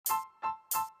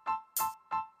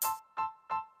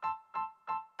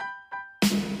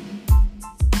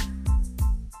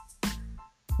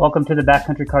Welcome to the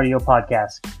Backcountry Cardio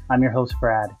podcast. I'm your host,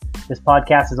 Brad. This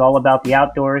podcast is all about the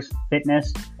outdoors,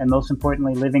 fitness, and most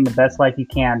importantly, living the best life you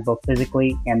can, both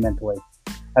physically and mentally.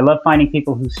 I love finding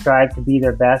people who strive to be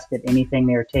their best at anything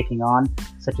they are taking on,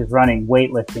 such as running,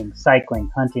 weightlifting, cycling,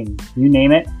 hunting, you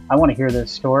name it. I want to hear their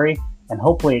story, and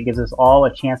hopefully it gives us all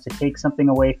a chance to take something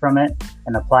away from it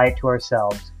and apply it to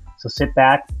ourselves. So sit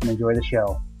back and enjoy the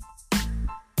show.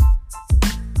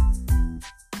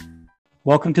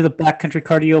 Welcome to the Backcountry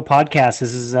Cardio podcast.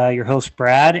 This is your host,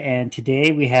 Brad, and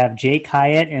today we have Jake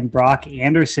Hiatt and Brock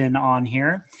Anderson on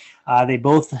here. They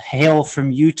both hail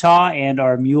from Utah and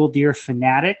are mule deer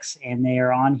fanatics, and they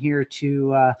are on here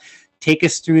to take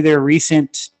us through their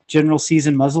recent general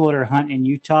season muzzleloader hunt in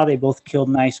Utah. They both killed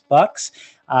nice bucks,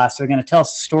 so they're going to tell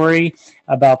us a story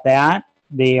about that.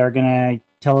 They are going to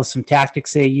tell us some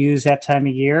tactics they use that time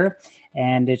of year,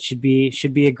 and it should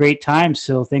be a great time.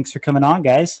 So thanks for coming on,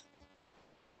 guys.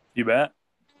 You bet.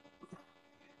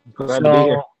 Glad to be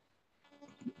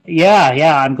here.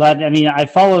 Yeah, I'm glad. I mean, I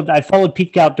followed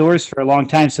Peak Outdoors for a long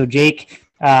time. So Jake,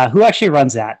 who actually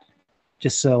runs that?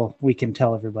 Just so we can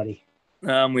tell everybody.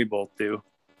 We both do.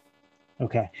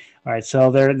 Okay. All right.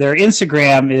 So their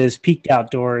Instagram is Peak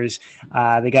Outdoors.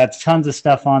 They got tons of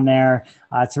stuff on there.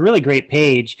 It's a really great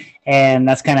page, and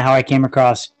that's kind of how I came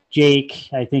across Jake,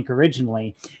 I think,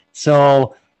 originally.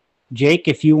 So Jake,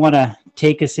 if you want to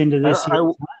take us into this.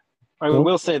 I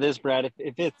will say this, Brad.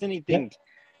 If it's anything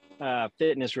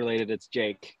fitness related, it's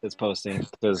Jake that's posting.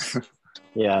 Because,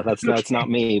 yeah, that's not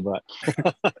me. But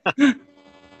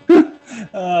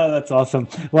oh, that's awesome.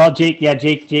 Well, Jake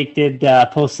did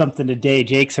post something today.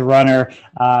 Jake's a runner.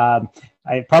 I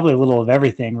probably a little of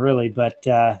everything, really. But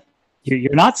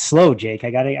you're not slow, Jake.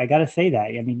 I gotta say that.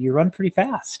 I mean, you run pretty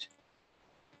fast.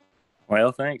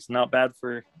 Well, thanks. Not bad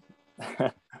for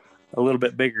a little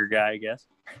bit bigger guy, I guess.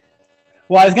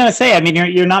 Well, I was gonna say, I mean,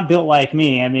 you're not built like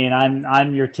me. I mean,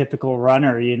 I'm your typical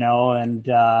runner, you know, and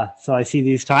so I see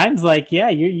these times like, yeah,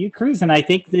 you cruising. I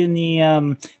think in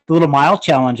the little mile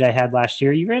challenge I had last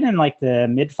year, you ran in like the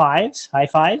mid fives, high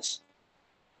fives.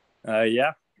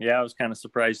 Yeah, I was kind of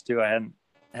surprised too. I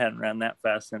hadn't ran that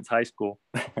fast since high school.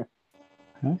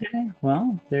 Okay,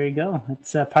 well, there you go.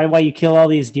 That's probably why you kill all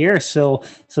these deer. So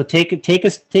take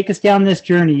us down this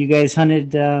journey. You guys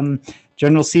hunted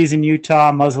general season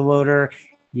Utah, muzzleloader.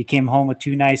 You came home with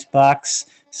 2 nice bucks.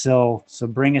 So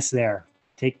bring us there.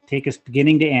 Take us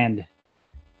beginning to end.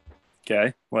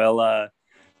 Okay. Well,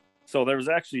 so there was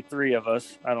actually 3 of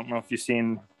us. I don't know if you've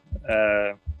seen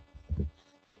the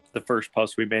first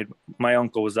post we made. My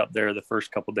uncle was up there the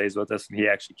first couple days with us, and he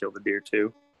actually killed a deer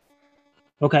too.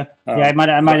 Okay. Yeah, I might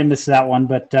have missed that one,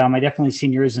 but I definitely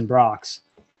seen yours and Brock's.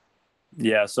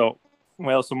 Yeah. So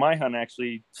my hunt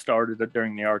actually started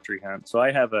during the archery hunt. So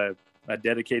I have a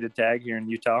dedicated tag here in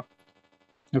Utah.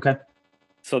 Okay.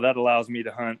 So that allows me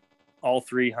to hunt all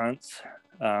 3 hunts.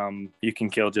 You can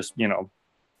kill just,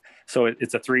 so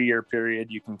it's a 3-year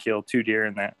period. You can kill 2 deer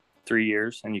in that 3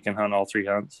 years, and you can hunt all 3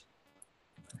 hunts.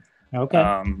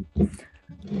 Okay.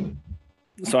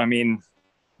 So, I mean,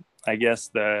 I guess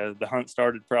the hunt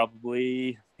started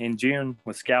probably in June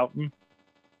with scouting.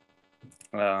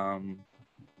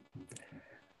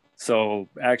 So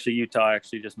actually Utah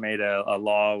just made a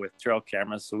law with trail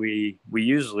cameras. So we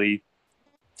usually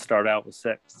start out with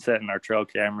setting our trail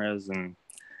cameras,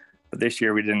 but this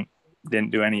year we didn't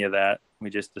do any of that.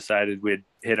 We just decided we'd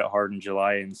hit it hard in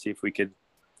July and see if we could,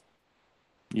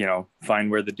 find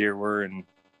where the deer were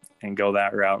and go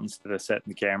that route instead of setting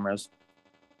the cameras.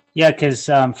 Yeah, because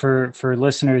for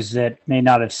listeners that may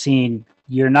not have seen,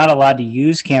 you're not allowed to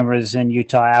use cameras in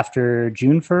Utah after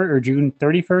June 1st or June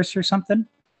 31st or something?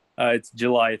 It's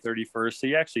July 31st, so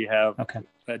you actually have okay.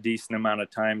 a decent amount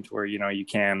of time to where, you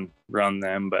can run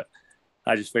them, but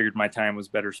I just figured my time was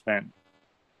better spent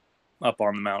up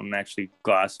on the mountain actually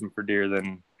glassing for deer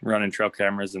than running trail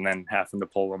cameras and then having to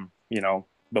pull them,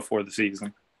 before the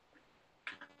season.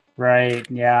 Right,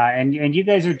 yeah, and you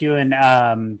guys are doing,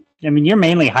 I mean, you're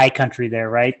mainly high country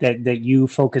there, right, that you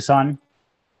focus on?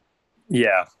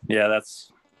 Yeah,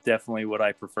 that's definitely what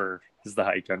I prefer is the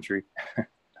high country.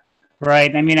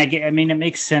 Right. I mean, it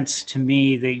makes sense to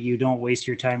me that you don't waste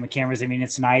your time with cameras. I mean,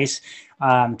 it's nice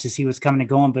to see what's coming and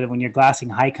going, but when you're glassing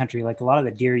high country, like a lot of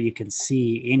the deer you can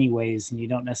see anyways, and you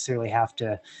don't necessarily have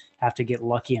to get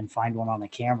lucky and find one on the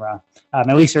camera.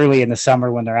 At least early in the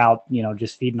summer when they're out,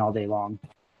 just feeding all day long.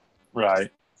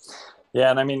 Right. Yeah,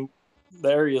 and I mean,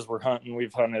 the areas we're hunting,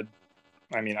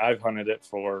 I've hunted it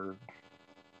for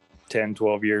 10,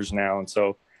 12 years now, and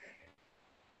so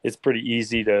it's pretty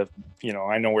easy to,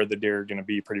 I know where the deer are going to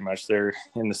be pretty much. They're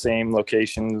in the same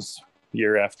locations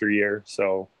year after year.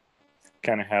 So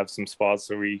kind of have some spots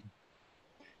that we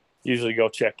usually go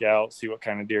check out, see what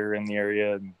kind of deer are in the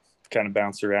area, and kind of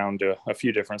bounce around to a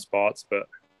few different spots. But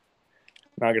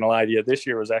not gonna lie to you, this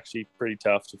year was actually pretty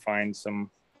tough to find some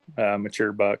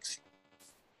mature bucks.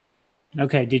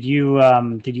 Okay. Did you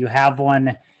have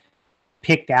one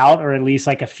picked out, or at least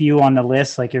like a few on the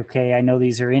list? Like, okay, I know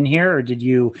these are in here, or did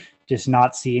you just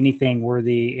not see anything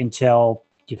worthy until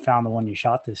you found the one you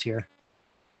shot this year?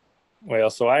 Well,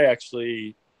 so I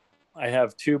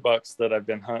have 2 bucks that I've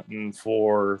been hunting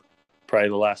for probably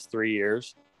the last 3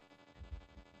 years.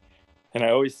 And I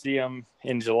always see them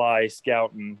in July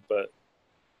scouting, but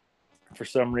for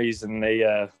some reason they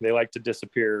like to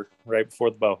disappear right before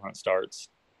the bow hunt starts.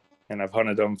 And I've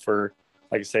hunted them for,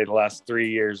 like I say, the last 3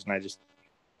 years, and I just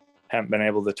haven't been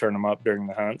able to turn them up during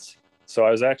the hunts. So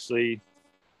I was actually,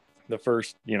 the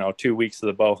first 2 weeks of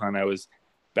the bow hunt, I was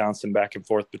bouncing back and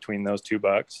forth between those 2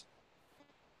 bucks,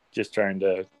 just trying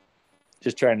to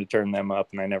turn them up,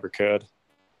 and I never could.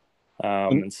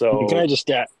 And so, can I just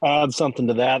add something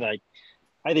to that? I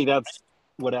think that's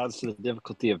what adds to the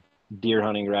difficulty of deer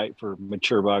hunting, right? For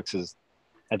mature bucks is,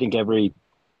 I think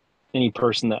any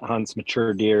person that hunts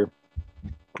mature deer,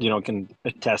 can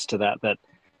attest to that,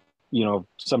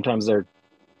 sometimes they're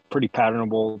pretty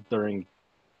patternable during,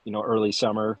 early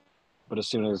summer, but as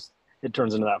soon as it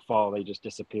turns into that fall, they just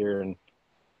disappear. And,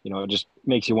 it just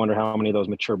makes you wonder how many of those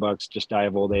mature bucks just die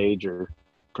of old age or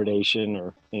predation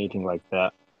or anything like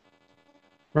that.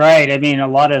 Right. I mean, a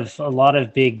lot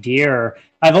of big deer.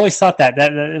 I've always thought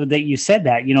that you said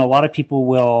that, a lot of people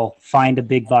will find a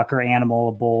big buck or animal,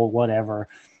 a bull, whatever.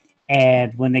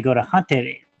 And when they go to hunt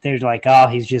it, they're like, oh,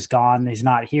 he's just gone. He's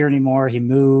not here anymore. He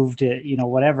moved,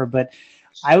 whatever. But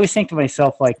I always think to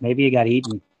myself, like, maybe he got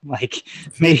eaten. Like,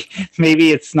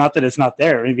 maybe it's not that it's not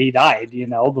there. Maybe he died,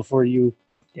 before you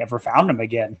ever found him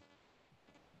again.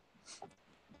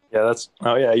 Yeah, that's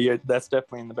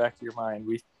definitely in the back of your mind.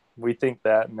 We think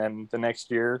that, and then the next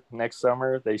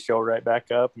summer, they show right back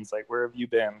up, and it's like, where have you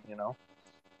been?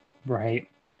 Right.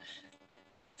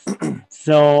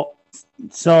 So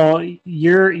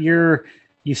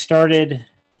you started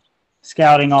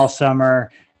scouting all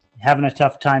summer, having a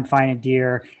tough time finding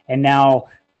deer, and now,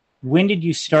 when did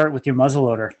you start with your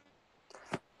muzzleloader?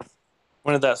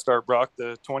 When did that start, Brock?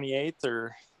 The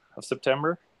 28th of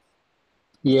September?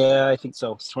 Yeah, I think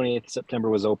so. 28th September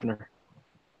was opener.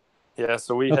 Yeah,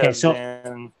 so we have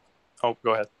been. Oh,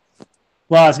 go ahead.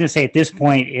 Well, I was going to say, at this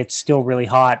point, it's still really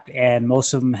hot, and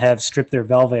most of them have stripped their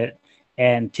velvet,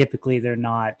 and typically they're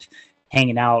not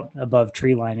hanging out above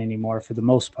tree line anymore for the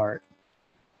most part.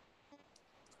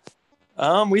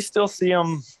 We still see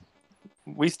them.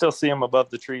 We still see them above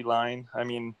the tree line. I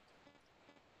mean,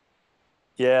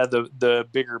 yeah, the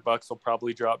bigger bucks will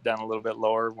probably drop down a little bit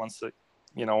lower once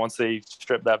they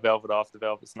strip that velvet off. The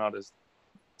velvet's not as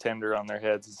tender on their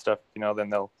heads and stuff,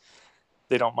 then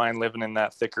they don't mind living in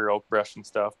that thicker oak brush and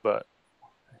stuff. But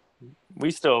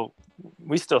we still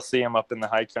see them up in the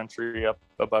high country, up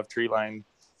above tree line,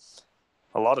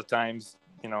 a lot of times,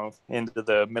 into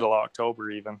the middle of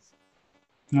October even.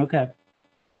 Okay.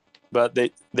 But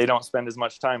they don't spend as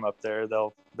much time up there.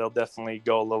 They'll definitely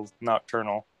go a little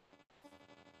nocturnal.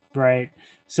 Right.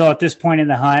 So at this point in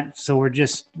the hunt, so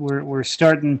we're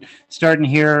starting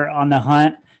here on the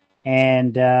hunt,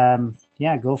 and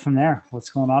go from there. What's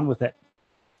going on with it?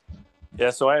 Yeah.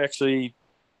 So I actually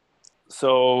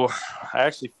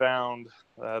found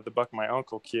the buck my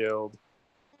uncle killed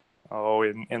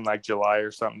in like July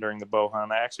or something during the bow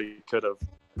hunt. I actually could have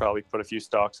probably put a few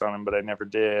stalks on him, but I never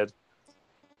did.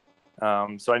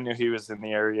 So I knew he was in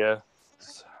the area.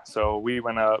 So we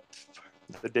went up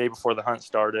the day before the hunt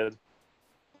started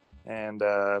and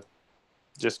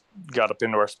just got up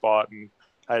into our spot, and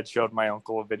I had showed my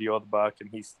uncle a video of the buck, and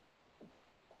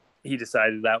he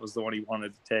decided that was the one he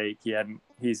wanted to take.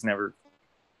 He's never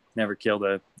killed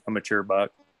a mature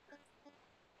buck.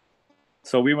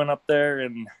 So we went up there,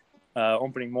 and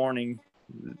opening morning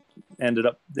ended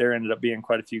up being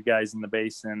quite a few guys in the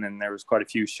basin, and there was quite a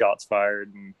few shots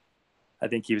fired, and I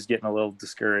think he was getting a little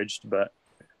discouraged. But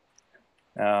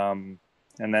and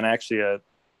then actually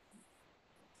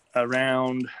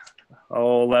around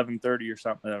 11:30 or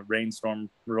something, a rainstorm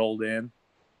rolled in,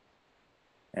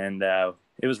 and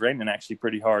it was raining actually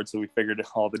pretty hard. So we figured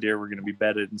all the deer were going to be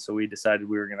bedded, and so we decided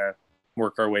we were going to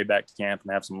work our way back to camp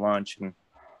and have some lunch. And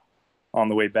on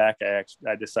the way back,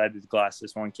 I decided to glass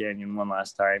this one canyon one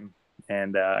last time,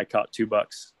 and I caught 2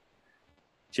 bucks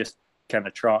just kind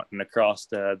of trotting across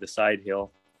the side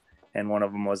hill, and one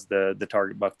of them was the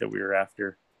target buck that we were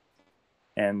after.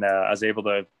 And I was able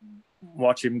to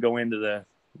watch him go into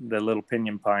the little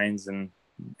pinyon pines and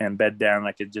and bed down.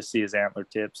 I could just see his antler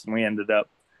tips, and we ended up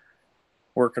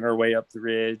working our way up the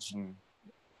ridge, and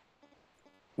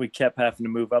we kept having to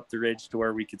move up the ridge to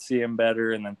where we could see him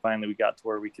better. And then finally we got to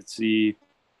where we could see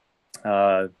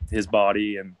his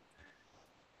body, and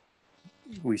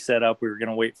we set up. We were going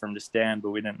to wait for him to stand,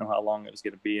 but we didn't know how long it was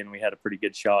going to be, and we had a pretty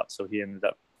good shot. So he ended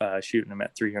up shooting him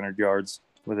at 300 yards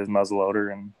with his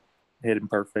muzzleloader and hit him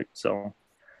perfect. So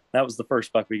that was the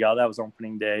first buck we got. That was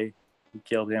opening day. We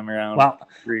killed him around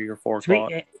 3 or 4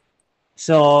 o'clock.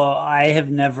 So I have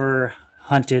never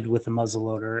hunted with a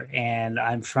muzzleloader, and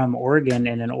I'm from Oregon,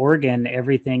 and in Oregon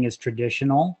everything is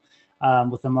traditional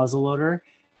with a muzzleloader.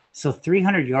 So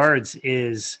 300 yards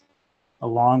is a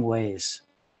long ways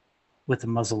with a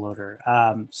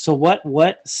muzzleloader. So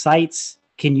what sights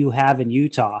can you have in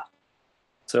Utah?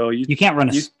 So you can't run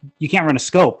a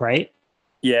scope, right?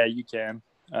 Yeah, you can.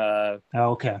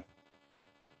 Okay.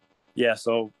 Yeah,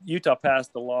 so Utah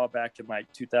passed the law back in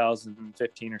like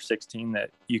 2015 or 16 that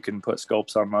you can put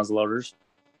scopes on muzzleloaders.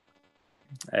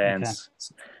 And okay.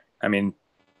 I mean,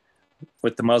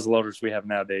 with the muzzleloaders we have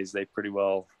nowadays, they pretty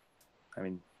well, I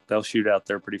mean, they'll shoot out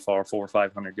there pretty far, 400 or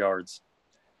 500 yards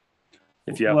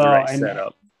if you have the right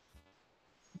setup.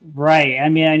 Right. I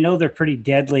mean, I know they're pretty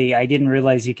deadly. I didn't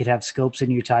realize you could have scopes in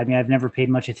Utah. I mean, I've never paid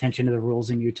much attention to the rules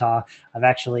in Utah. I've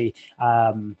actually,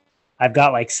 I've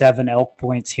got like 7 elk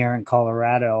points here in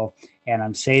Colorado, and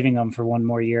I'm saving them for one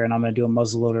more year, and I'm going to do a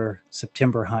muzzleloader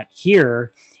September hunt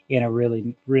here in a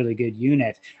really, really good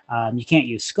unit. You can't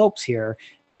use scopes here,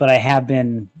 but I have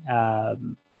been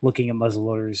looking at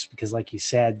muzzleloaders because, like you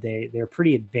said, they're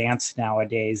pretty advanced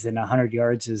nowadays, and 100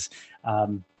 yards is a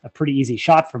pretty easy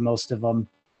shot for most of them.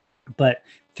 But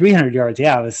 300 yards,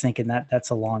 yeah, I was thinking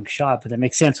that's a long shot, but that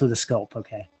makes sense with a scope.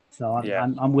 Okay, so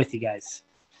I'm with you guys.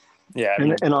 Yeah,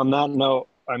 and on that note,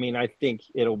 I mean, I think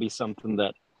it'll be something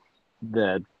that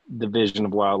the Division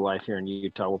of Wildlife here in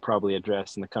Utah will probably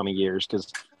address in the coming years,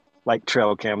 because, like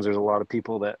trail cams, there's a lot of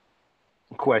people that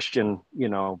question,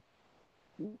 the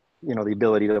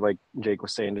ability to, like Jake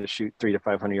was saying, to shoot 300 to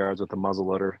 500 yards with a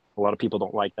muzzleloader. A lot of people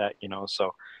don't like that,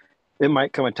 So it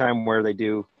might come a time where they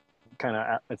do kind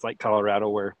of. It's like Colorado,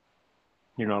 where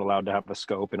you're not allowed to have a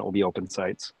scope, and it will be open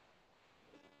sights.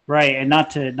 Right, and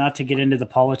not to get into the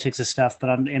politics of stuff,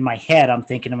 but in my head, I'm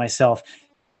thinking to myself,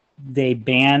 they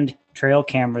banned trail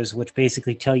cameras, which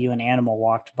basically tell you an animal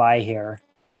walked by here,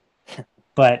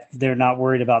 but they're not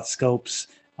worried about scopes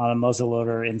on a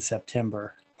muzzleloader in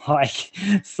September.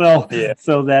 So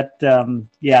that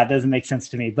it doesn't make sense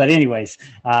to me. But anyways,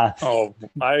 I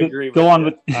agree. Go on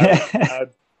with.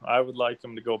 I would like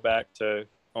them to go back to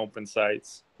open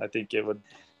sights. I think it would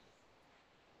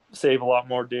save a lot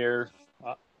more deer.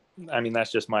 I mean,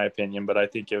 that's just my opinion, but I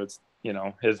think it would,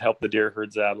 has helped the deer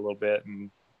herds out a little bit and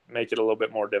make it a little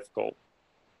bit more difficult.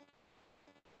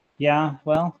 Yeah,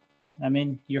 well, I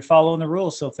mean, you're following the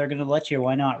rules, so if they're going to let you,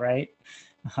 why not, right?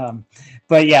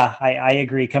 But yeah, I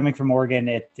agree. Coming from Oregon,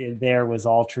 it there was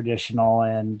all traditional,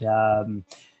 and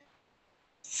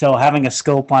so having a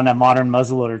scope on a modern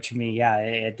muzzleloader, to me,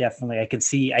 it definitely, I can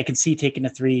see taking a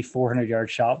 300-400 yard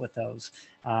shot with those.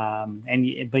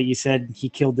 But you said he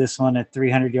killed this one at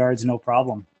 300 yards, no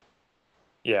problem.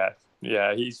 Yeah.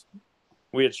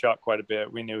 We had shot quite a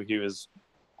bit. We knew he was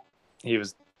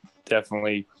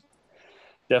definitely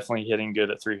hitting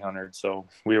good at 300. So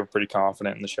we were pretty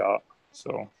confident in the shot.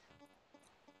 So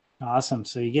awesome.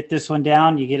 So you get this one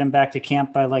down, you get him back to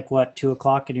camp by 2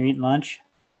 o'clock, and you're eating lunch?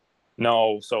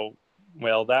 No. So,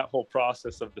 that whole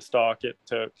process of the stalk, it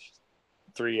took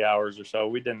 3 hours or so.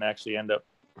 We didn't actually end up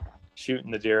shooting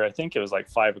the deer. I think it was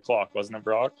 5 o'clock, wasn't it,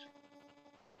 Brock?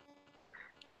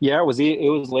 Yeah, it was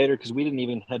later, because we didn't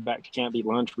even head back to camp, eat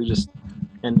lunch. We just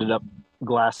ended up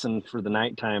glassing for the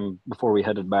nighttime before we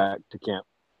headed back to camp.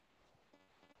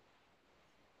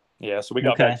 Yeah, so we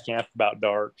got back to camp about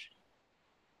dark.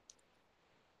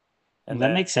 And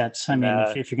that makes sense. I mean,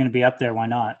 if you're going to be up there, why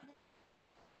not?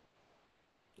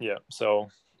 Yeah, so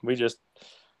we just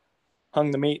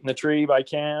hung the meat in the tree by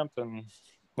camp and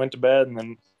went to bed, and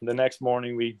then the next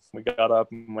morning we got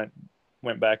up and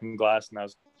went back and glassed, and I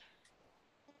was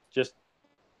just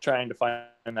trying to find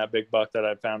that big buck that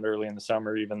I found early in the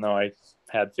summer, even though I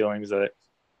had feelings that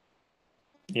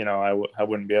I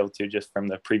wouldn't be able to, just from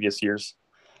the previous years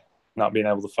not being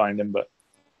able to find him. But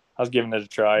I was giving it a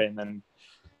try, and then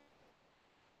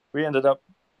we ended up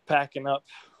packing up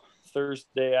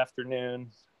Thursday afternoon.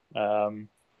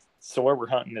 So where we're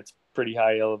hunting, it's pretty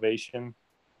high elevation,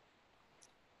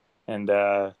 and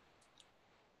I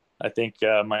think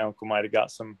my uncle might have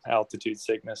got some altitude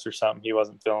sickness or something. He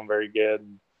wasn't feeling very good,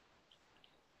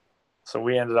 so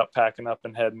we ended up packing up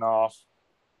and heading off.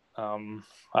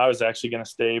 I was actually going to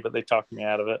stay, but they talked me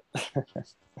out of it.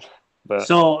 But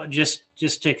so just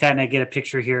to kind of get a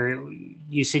picture here,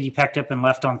 you said you packed up and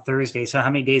left on Thursday. So how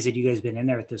many days had you guys been in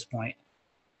there at this point?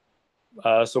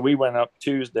 so we went up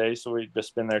Tuesday, so we've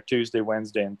just been there Tuesday,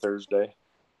 Wednesday, and Thursday.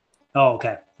 Oh,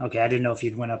 okay. Okay. I didn't know if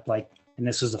you'd went up and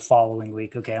this was the following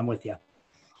week. Okay. I'm with you.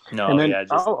 No, And then yeah,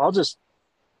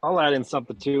 I'll add in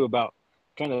something too about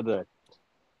kind of the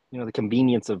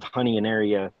convenience of hunting an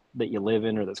area that you live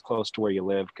in or that's close to where you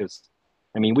live. Cause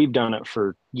I mean, we've done it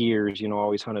for years,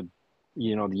 always hunted, the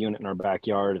unit in our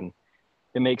backyard, and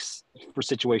it makes for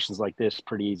situations like this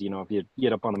pretty easy. If you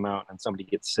get up on the mountain and somebody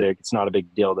gets sick, it's not a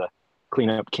big deal to clean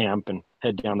up camp and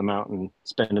head down the mountain,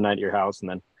 spend the night at your house, and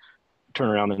then turn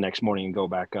around the next morning and go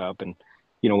back up. And,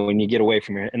 when you get away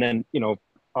from here, and then,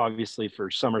 obviously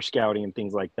for summer scouting and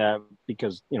things like that,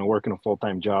 because, working a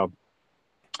full-time job,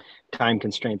 time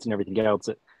constraints and everything else,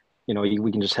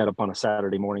 we can just head up on a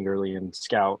Saturday morning early and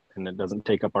scout, and it doesn't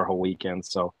take up our whole weekend.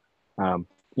 So, I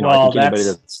think anybody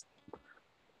that's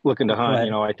looking to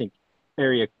hunt, I think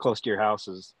area close to your house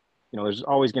is, there's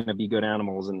always going to be good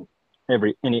animals in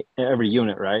every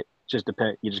unit, right? Just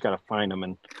depend. You just got to find them.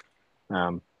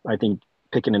 And I think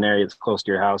picking an area that's close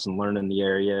to your house and learning the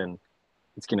area, and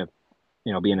it's going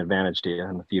to, be an advantage to you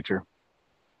in the future.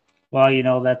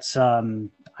 Well, that's, I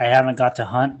haven't got to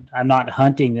hunt. I'm not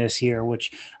hunting this year,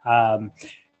 which,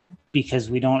 because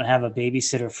we don't have a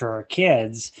babysitter for our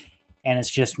kids, and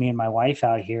it's just me and my wife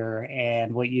out here.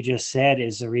 And what you just said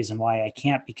is the reason why I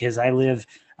can't, because I live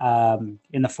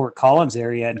in the Fort Collins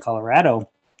area in Colorado,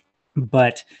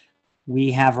 but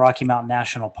we have Rocky Mountain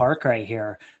National Park right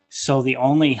here. So the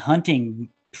only hunting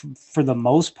for the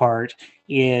most part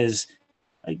is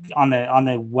on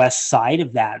the west side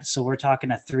of that. So we're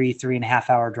talking a 3.5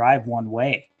 hour drive one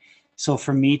way. So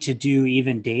for me to do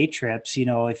even day trips,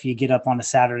 if you get up on a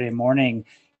Saturday morning,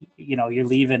 you're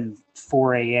leaving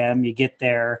 4 a.m., you get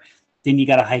there, then you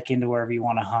got to hike into wherever you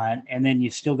want to hunt. And then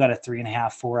you still got a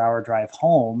 3.5, 4 hour drive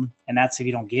home. And that's if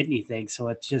you don't get anything. So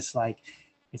it's just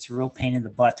it's a real pain in the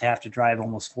butt to have to drive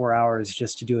almost 4 hours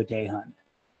just to do a day hunt.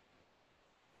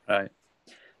 Right.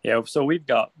 Yeah. So we've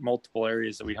got multiple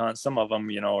areas that we hunt. Some of them,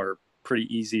 are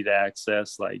pretty easy to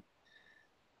access. Like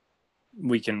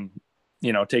we can,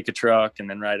 take a truck and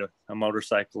then ride a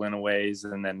motorcycle in a ways,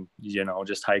 and then,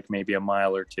 just hike maybe a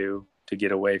mile or two to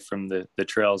get away from the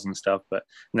trails and stuff. But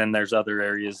and then there's other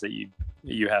areas that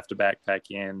you have to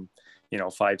backpack in,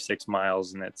 5-6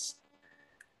 miles. And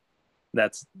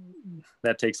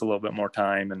that takes a little bit more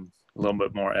time and a little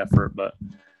bit more effort. But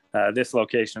this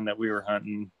location that we were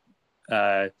hunting,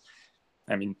 I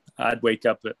mean, I'd wake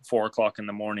up at 4 o'clock in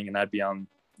the morning and I'd be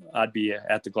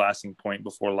at the glassing point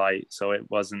before light. So it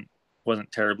wasn't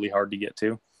terribly hard to get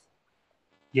to.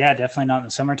 Yeah, definitely not in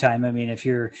the summertime. I mean, if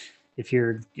you're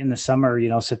in the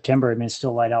summer, September, I mean, it's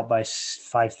still light out by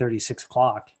 5:30, 6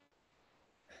 o'clock.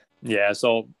 Yeah.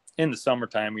 So in the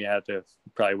summertime, we had to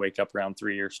probably wake up around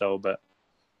 3 or so, but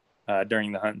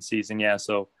during the hunting season. Yeah.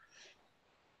 So,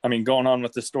 I mean, going on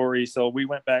with the story. So we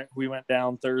went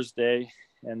down Thursday,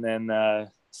 and then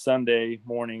Sunday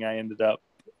morning, I ended up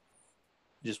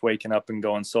just waking up and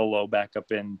going solo back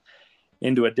up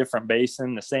into a different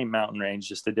basin, the same mountain range,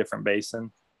 just a different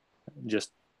basin,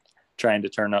 just trying to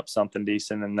turn up something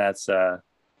decent. And that's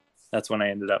when I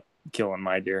ended up killing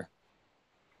my deer.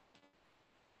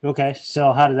 Okay.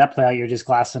 So how did that play out? You're just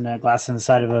glassing the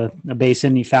side of a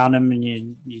basin. You found him, and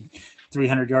you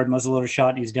 300-yard muzzleloader shot,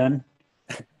 and he's done.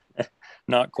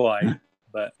 Not quite,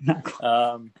 but Not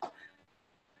quite.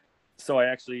 So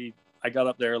I got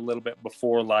up there a little bit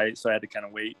before light, so I had to kind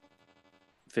of wait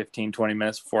 15-20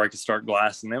 minutes before I could start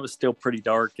glassing. It was still pretty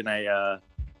dark, and I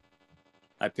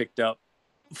picked up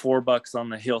 4 bucks on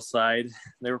the hillside.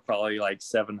 They were probably like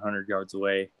 700 yards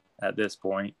away at this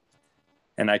point,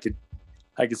 and I could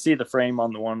see the frame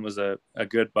on the one was a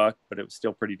good buck, but it was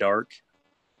still pretty dark.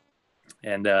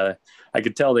 And I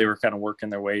could tell they were kind of working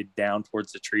their way down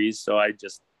towards the trees. So I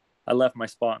left my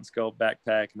spot and scope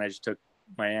backpack, and I just took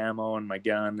my ammo and my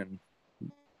gun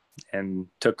and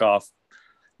took off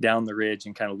down the ridge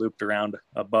and kind of looped around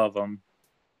above them.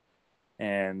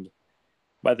 And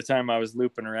by the time I was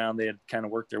looping around, they had kind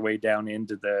of worked their way down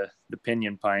into the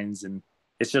pinyon pines. And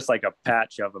it's just like a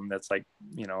patch of them that's like,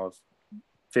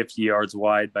 50 yards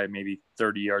wide by maybe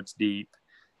 30 yards deep.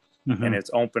 Mm-hmm. And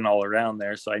it's open all around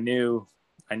there. So I knew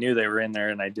they were in there,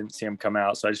 and I didn't see them come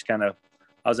out. So I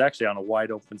was actually on a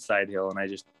wide open side hill, and I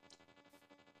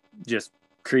just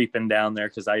creeping down there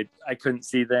because I couldn't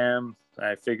see them.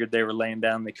 I figured they were laying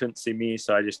down. They couldn't see me.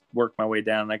 So I just worked my way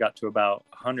down, and I got to about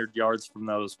 100 yards from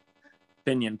those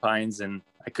pinyon pines, and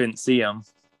I couldn't see them.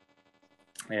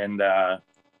 And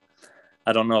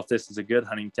I don't know if this is a good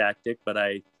hunting tactic, but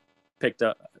I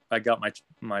got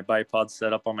my bipod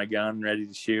set up on my gun, ready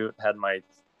to shoot, had my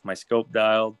scope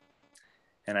dialed,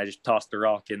 and I just tossed a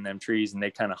rock in them trees, and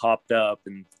they kind of hopped up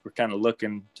and were kind of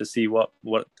looking to see what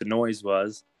the noise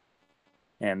was.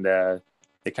 And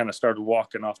they kind of started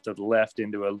walking off to the left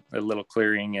into a little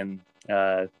clearing, and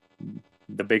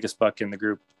the biggest buck in the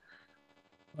group,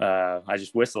 I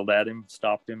just whistled at him,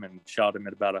 stopped him, and shot him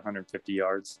at about 150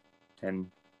 yards,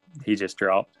 and he just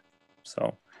dropped.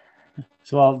 So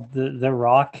the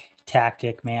rock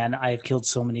tactic, man, I've killed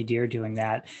so many deer doing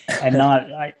that. And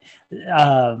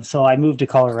so I moved to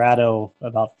Colorado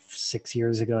about 6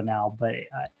 years ago now, but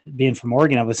being from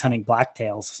Oregon, I was hunting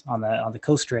blacktails on the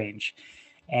Coast Range.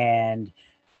 And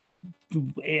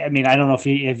I mean, I don't know if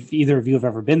either of you have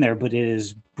ever been there, but it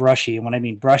is brushy. And when I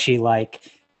mean brushy, like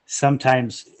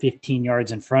sometimes 15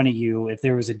 yards in front of you, if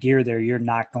there was a deer there, you're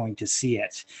not going to see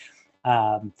it.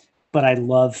 But I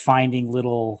love finding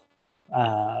little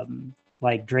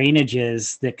like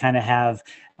drainages that kind of have,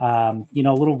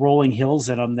 little rolling hills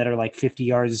in them that are like 50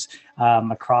 yards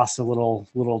across a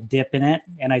little dip in it.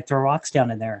 And I throw rocks down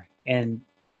in there. And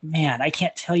man, I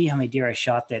can't tell you how many deer I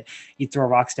shot that you throw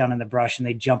rocks down in the brush and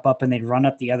they jump up and they'd run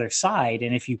up the other side.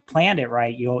 And if you planned it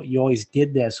right, you always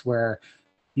did this where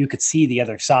you could see the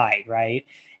other side, right?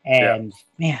 And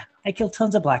man, I killed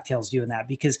tons of blacktails doing that,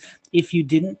 because if you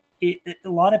didn't, a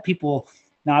lot of people,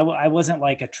 now I wasn't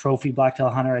like a trophy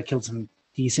blacktail hunter. I killed some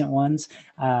decent ones.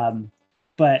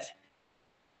 But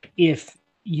if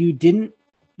you didn't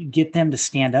get them to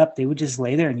stand up, they would just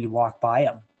lay there and you walk by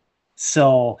them.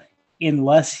 So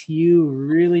unless you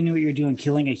really knew what you're doing,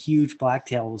 killing a huge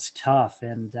blacktail was tough.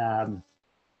 And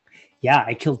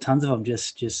I killed tons of them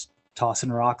just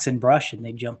tossing rocks and brush, and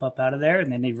they jump up out of there,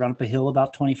 and then they run up a hill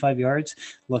about 25 yards,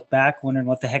 look back, wondering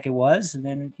what the heck it was, and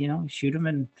then shoot them,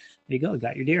 and there you go,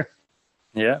 got your deer.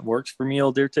 Yeah, it works for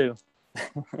mule deer too.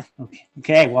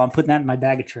 Okay, well, I'm putting that in my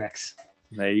bag of tricks.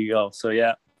 There you go. So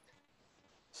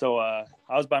I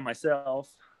was by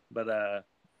myself, but I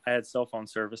had cell phone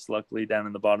service luckily down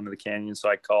in the bottom of the canyon, so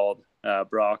I called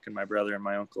Brock and my brother and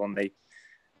my uncle, and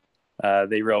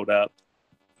they rode up.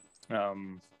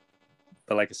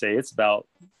 But like I say,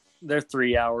 they're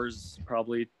 3 hours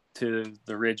probably to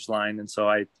the ridge line. And so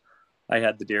I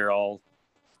had the deer all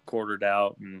quartered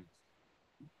out and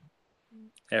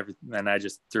everything. And I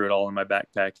just threw it all in my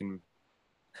backpack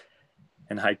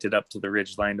and hiked it up to the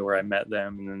ridge line to where I met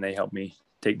them. And then they helped me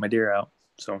take my deer out.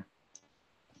 So.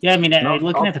 Yeah. I mean,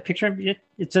 looking at the picture,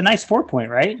 it's a nice 4-point,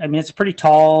 right? I mean, it's a pretty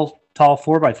tall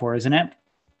 4x4, isn't it?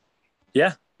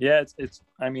 Yeah. Yeah.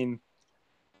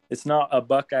 It's not a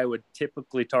buck I would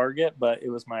typically target, but it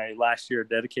was my last year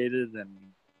dedicated, and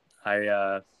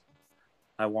I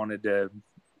wanted to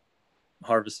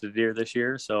harvest a deer this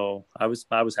year, so I was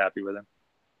happy with him.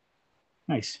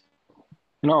 Nice.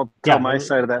 And I'll tell my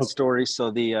side of that story.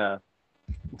 So that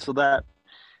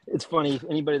it's funny.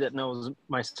 Anybody that knows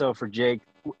myself or Jake,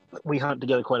 we hunt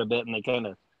together quite a bit, and they kind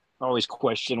of always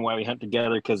question why we hunt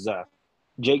together, because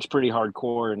Jake's pretty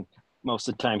hardcore, and most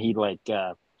of the time he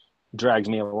drags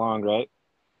me along, right?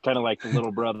 Kind of like the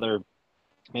little brother,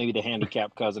 maybe the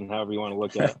handicap cousin, however you want to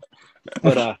look at it.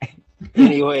 But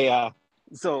anyway,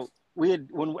 so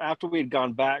after we had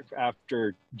gone back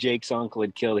after Jake's uncle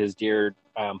had killed his deer,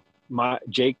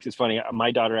 Jake is funny.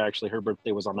 My daughter, actually, her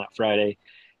birthday was on that Friday,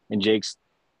 and Jake's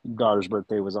daughter's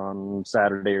birthday was on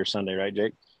Saturday or Sunday, right,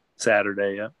 Jake?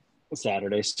 Saturday, yeah.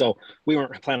 Saturday. So we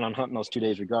weren't planning on hunting those 2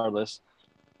 days regardless.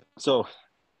 So,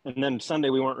 and then Sunday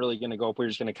we weren't really going to go up. We were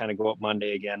just going to kind of go up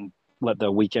Monday again, let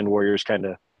the weekend warriors kind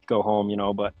of go home,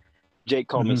 but Jake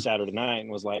called me Saturday night and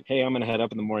was like, hey, I'm going to head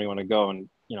up in the morning. You want to go? And,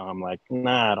 I'm like,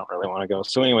 nah, I don't really want to go.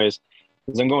 So anyways,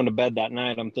 as I'm going to bed that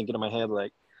night, I'm thinking in my head,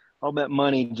 like, I'll bet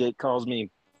money Jake calls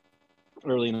me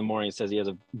early in the morning and says he has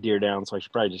a deer down. So I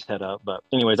should probably just head up. But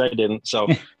anyways, I didn't. So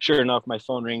sure enough, my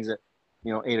phone rings at,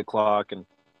 8:00, and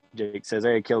Jake says,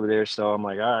 hey, I killed a deer. So I'm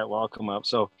like, all right, well, I'll come up.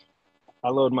 So I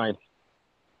load my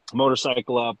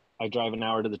motorcycle up. I drive an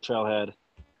hour to the trailhead,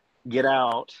 get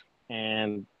out,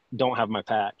 and don't have my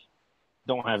pack.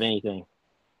 Don't have anything.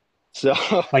 So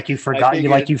like you forgot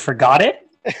you forgot it?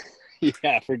 Yeah,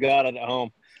 I forgot it at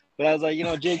home. But I was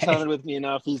like, Jake's hunted with me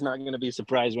enough. He's not going to be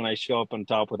surprised when I show up on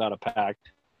top without a pack.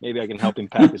 Maybe I can help him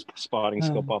pack his spotting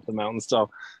scope off the mountain. So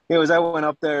anyways, I went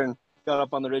up there and got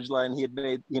up on the ridgeline. He had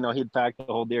made, he'd packed the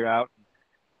whole deer out.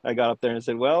 I got up there and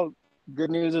said, well, good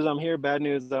news is I'm here. Bad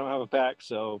news is I don't have a pack.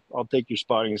 So I'll take your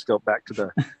spotting scope back to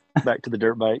the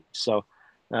dirt bike. So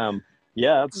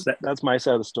that's my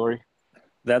side of the story.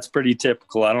 That's pretty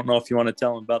typical. I don't know if you want to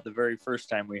tell them about the very first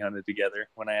time we hunted together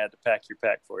when I had to pack your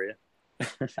pack for you.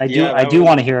 I Yeah, do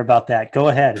want to hear about that. Go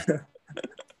ahead.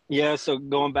 Yeah, so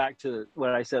going back to what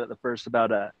I said at the first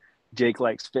about Jake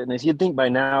likes fitness, you'd think by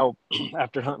now,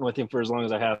 after hunting with him for as long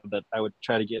as I have, that I would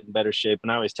try to get in better shape.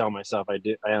 And I always tell myself I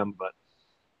am, but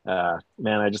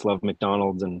man, I just love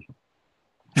McDonald's, and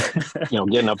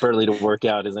getting up early to work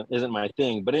out isn't my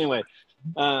thing. But anyway,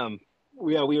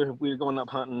 we were going up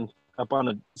hunting up on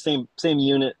the same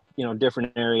unit,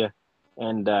 different area,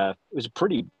 and it was a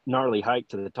pretty gnarly hike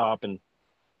to the top. And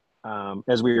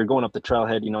as we were going up the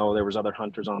trailhead, there was other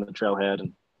hunters on the trailhead,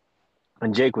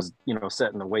 and Jake was,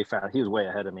 setting the way fast. He was way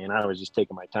ahead of me, and I was just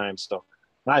taking my time. So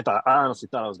I honestly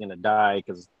thought I was going to die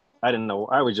because I didn't know.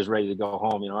 I was just ready to go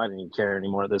home. I didn't even care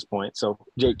anymore at this point. So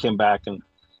Jake came back and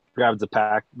grabs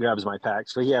my pack.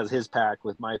 So he has his pack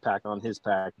with my pack on his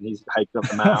pack, and he's hiking up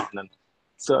the mountain. And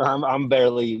so I'm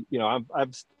barely,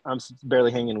 I'm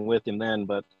barely hanging with him then.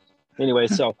 But anyway,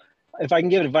 so if I can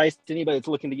give advice to anybody that's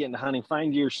looking to get into hunting,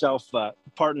 find yourself a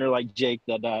partner like Jake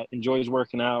that enjoys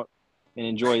working out and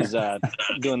enjoys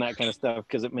doing that kind of stuff,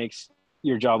 because it makes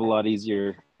your job a lot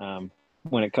easier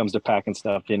when it comes to packing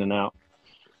stuff in and out.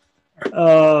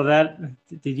 Oh,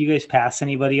 did you guys pass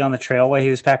anybody on the trail while he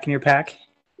was packing your pack?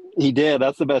 He did.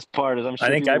 That's the best part. Is I'm sure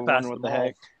I think I passed what the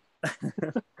heck.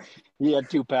 He had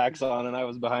 2 packs on, and I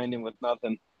was behind him with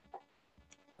nothing.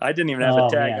 I didn't even have a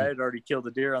tag. Man. I had already killed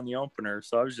a deer on the opener,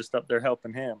 so I was just up there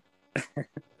helping him.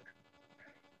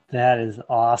 That is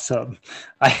awesome.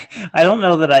 I don't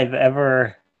know that I've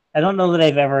ever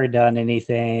done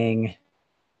anything,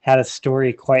 had a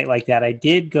story quite like that. I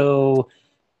did go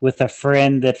with a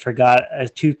friend that forgot a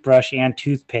toothbrush and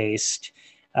toothpaste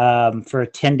for a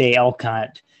 10-day elk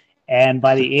hunt. And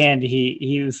by the end,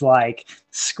 he was like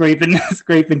scraping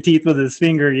teeth with his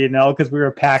finger, because we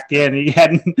were packed in. He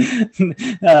had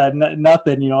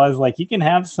nothing, I was like, you can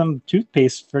have some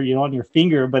toothpaste for, on your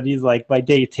finger. But he's like, by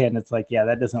day 10, it's like, yeah,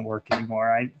 that doesn't work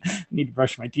anymore. I need to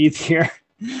brush my teeth here.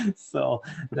 So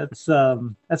that's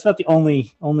about the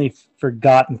only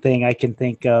forgotten thing I can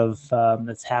think of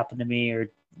that's happened to me or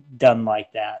done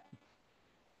like that.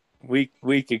 We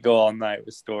could go all night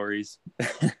with stories.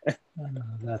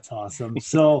 That's awesome.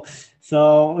 So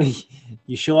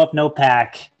you show up, no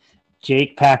pack.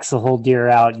 Jake packs the whole deer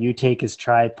out. You take his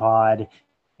tripod,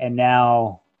 and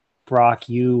now, Brock,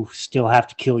 you still have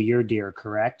to kill your deer,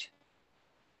 correct?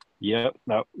 Yep.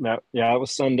 It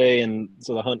was Sunday, and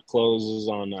so the hunt closes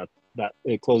on that.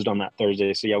 It closed on that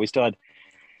Thursday. So yeah, we still had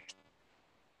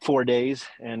 4 days,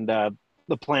 and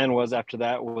the plan was after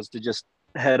that was to just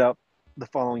head up the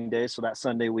following day. So that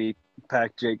Sunday we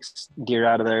packed Jake's gear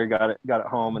out of there, got it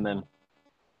home, and then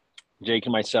Jake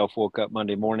and myself woke up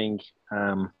Monday morning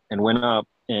and went up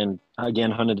and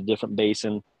again hunted a different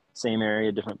basin, same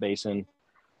area, different basin.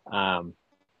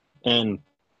 And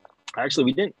actually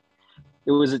we didn't.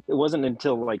 It wasn't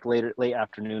until like late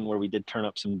afternoon where we did turn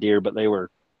up some deer, but they were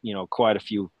quite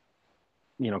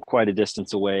a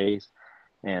distance away.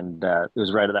 And it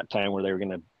was right at that time where they were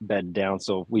going to bed down.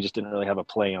 So we just didn't really have a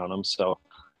play on them. So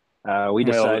we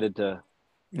decided to.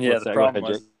 Yeah, the problem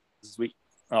was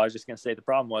I was just going to say the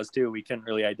problem was too, we couldn't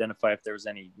really identify if there was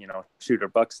any, shooter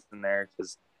bucks in there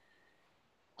because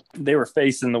they were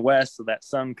facing the west. So that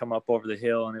sun come up over the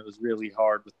hill and it was really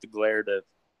hard with the glare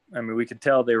we could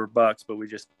tell they were bucks, but we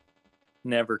just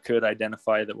never could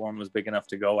identify that one was big enough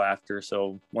to go after.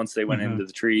 So once they went into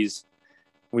the trees,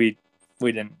 we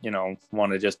didn't,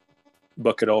 want to just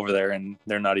book it over there and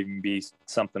there not even be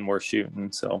something worth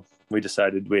shooting. So we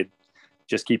decided we'd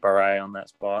just keep our eye on that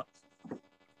spot.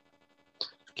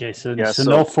 Okay. So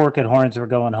no forked horns were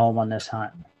going home on this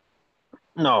hunt.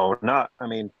 No, not,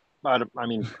 I'm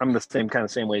the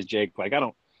same way as Jake. Like, I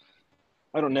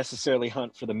don't necessarily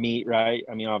hunt for the meat, right?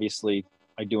 Obviously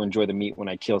I do enjoy the meat when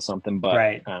I kill something, but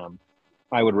right.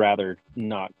 I would rather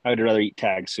eat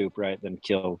tag soup, right, than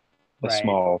kill a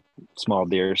small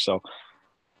deer. So,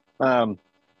 but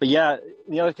yeah,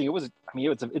 the other thing,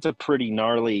 it's a pretty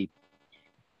gnarly,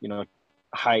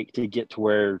 hike to get to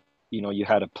where, you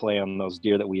had to play on those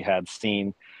deer that we had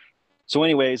seen. So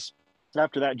anyways,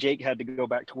 after that, Jake had to go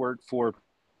back to work for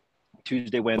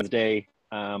Tuesday, Wednesday.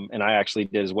 And I actually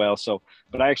did as well. So,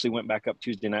 but I actually went back up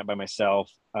Tuesday night by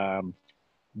myself.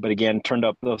 But again, turned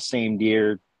up those same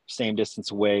deer, same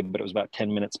distance away, but it was about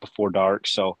 10 minutes before dark.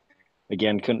 So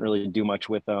again, couldn't really do much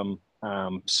with them.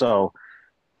 So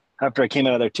after I came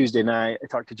out of there Tuesday night, I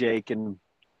talked to Jake, and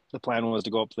the plan was to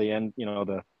go up to the end,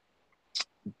 the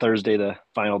Thursday, the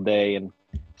final day, and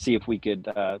see if we could,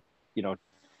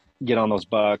 get on those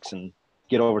bucks and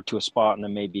get over to a spot and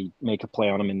then maybe make a play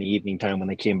on them in the evening time when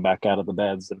they came back out of the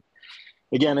beds. And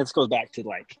again, this goes back to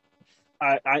like,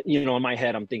 I in my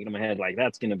head, I'm thinking in my head, like,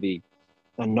 that's going to be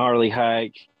a gnarly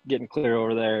hike, getting clear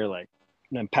over there, like,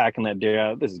 and then packing that deer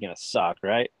out. This is gonna suck,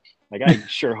 right? Like, I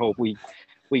sure hope we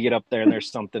get up there and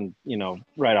there's something,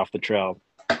 right off the trail.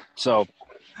 So,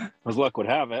 as luck would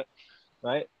have it,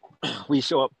 right? We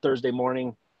show up Thursday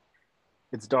morning.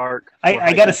 It's dark.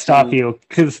 I got to stop you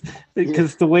because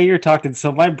the way you're talking.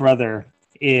 So my brother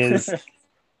is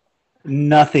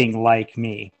nothing like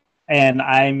me, and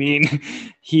I mean,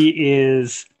 he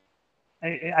is.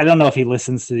 I don't know if he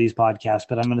listens to these podcasts,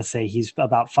 but I'm going to say he's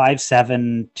about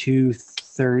 5'7",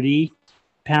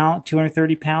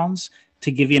 230 pounds.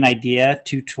 To give you an idea,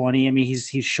 220. I mean,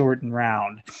 he's short and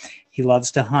round. He loves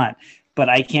to hunt. But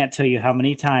I can't tell you how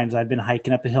many times I've been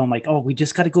hiking up a hill. I'm like, oh, we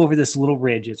just got to go over this little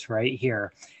ridge. It's right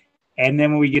here. And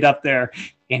then when we get up there,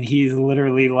 and he's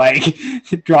literally like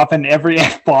dropping every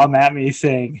F-bomb at me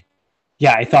saying,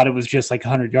 yeah, I thought it was just like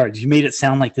 100 yards. You made it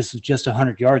sound like this was just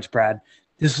 100 yards, Brad.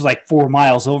 This was like 4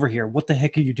 miles over here. What the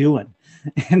heck are you doing?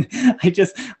 And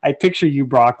I picture you,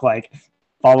 Brock, like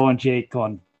following Jake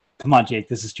going, come on, Jake,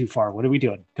 this is too far. What are we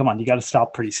doing? Come on, you got to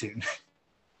stop pretty soon.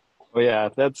 Oh, yeah,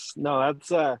 that's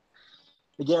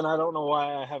again, I don't know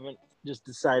why I haven't just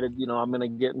decided, I'm going to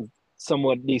get in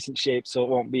somewhat decent shape so it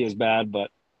won't be as bad,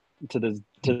 but to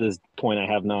this point I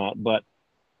have not. But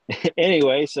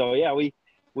anyway, so yeah, we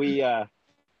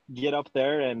get up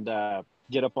there and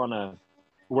get up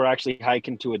we're actually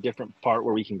hiking to a different part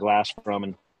where we can glass from,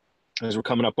 and as we're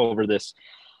coming up over this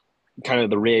kind of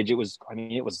the ridge, it was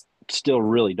still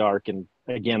really dark. And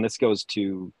again, this goes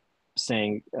to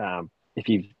saying if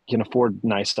you can afford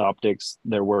nice optics,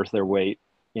 they're worth their weight.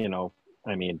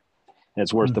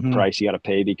 It's worth the price you got to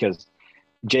pay, because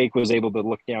Jake was able to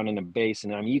look down in the base,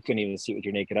 and you couldn't even see it with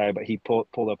your naked eye, but he pulled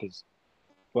up his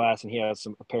glass, and he has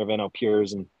a pair of NL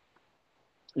Pures, and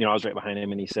I was right behind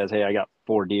him, and he says, "Hey, I got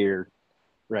 4 deer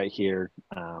right here.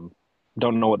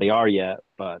 Don't know what they are yet,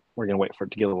 but we're gonna wait for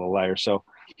it to get a little lighter." So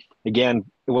again,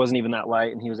 it wasn't even that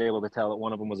light, and he was able to tell that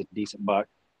one of them was a decent buck.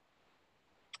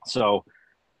 So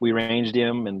we ranged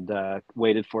him and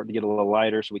waited for it to get a little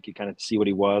lighter so we could kind of see what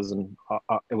he was. And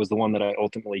it was the one that I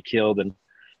ultimately killed. And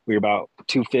we were about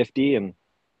 250 and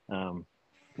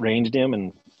ranged him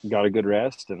and got a good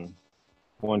rest and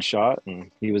one shot,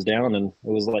 and he was down. And it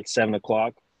was like 7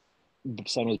 o'clock. The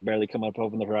sun was barely coming up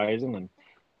over the horizon, and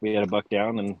we had a buck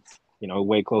down, and,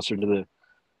 way closer to the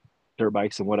dirt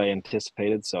bikes than what I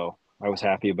anticipated. So I was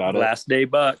happy about it. Last day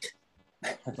buck.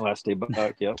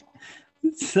 Yep.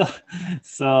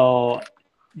 So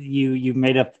you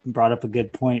brought up a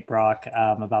good point, Brock,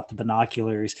 about the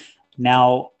binoculars.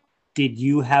 Now, did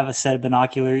you have a set of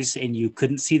binoculars and you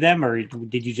couldn't see them, or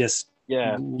did you just?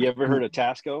 Yeah. You ever heard of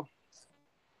Tasco?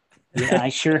 Yeah, I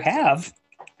sure have.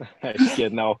 I just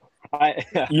kidding. No,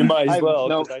 you might as well.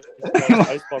 No. I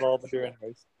spot all the deer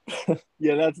anyways.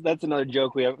 Yeah, that's another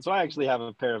joke we have. So I actually have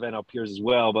a pair of NL Pures as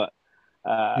well, but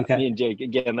okay. Me and Jake,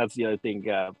 again, that's the other thing.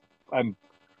 I'm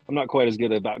not quite as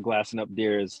good about glassing up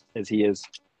deer as he is.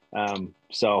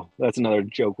 So that's another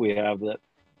joke we have, that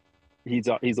he's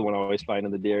the one always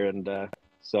finding the deer, and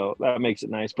so that makes it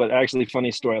nice. But actually,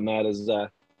 funny story on that is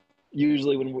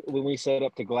usually when we set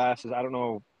up the glasses, I don't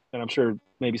know, and I'm sure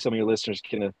maybe some of your listeners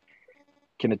can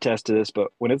attest to this, but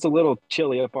when it's a little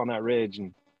chilly up on that ridge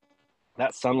and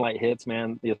that sunlight hits,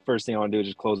 man, the first thing I want to do is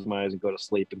just close my eyes and go to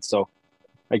sleep. And so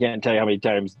I can't tell you how many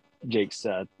times Jake's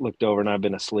looked over and I've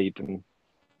been asleep and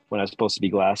when I was supposed to be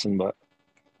glassing. But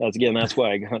that's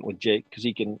why I hunt with Jake, because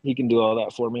he can do all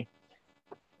that for me.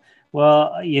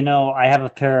 Well, I have a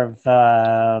pair of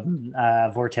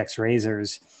Vortex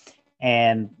razors,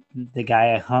 and the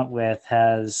guy I hunt with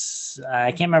has,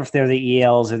 I can't remember if they're the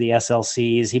ELs or the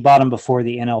SLCs. He bought them before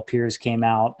the NL Pures came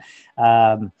out.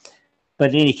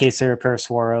 But in any case, they're a pair of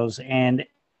Swaros. And,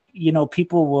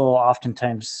 people will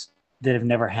oftentimes that have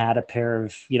never had a pair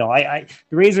of, the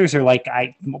razors are like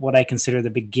what I consider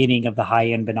the beginning of the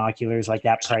high-end binoculars, like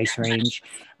that price range.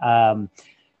 And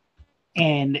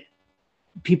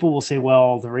people will say,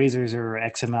 well, the razors are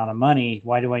X amount of money.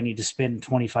 Why do I need to spend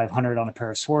 $2,500 on a pair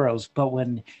of Swaros? But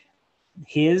when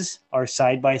his are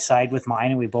side by side with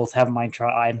mine, and we both have mine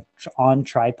on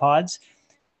tripods,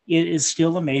 it is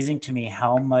still amazing to me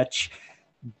how much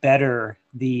better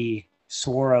the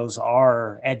Swaros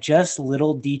are at just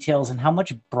little details and how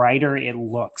much brighter it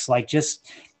looks. Like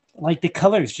the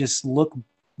colors just look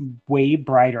way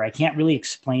brighter. I can't really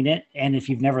explain it. And if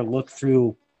you've never looked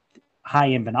through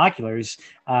high-end binoculars,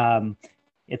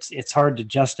 it's hard to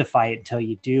justify it until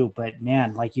you do. But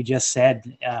man, like you just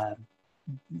said,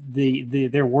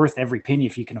 they're worth every penny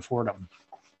if you can afford them.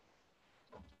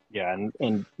 Yeah,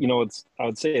 and I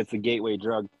would say it's a gateway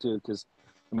drug too, because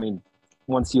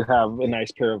once you have a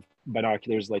nice pair of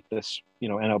binoculars like this,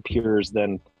 NL Pures,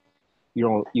 then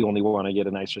you only want to get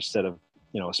a nicer set of,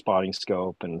 a spotting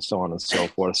scope and so on and so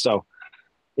forth. So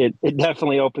it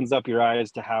definitely opens up your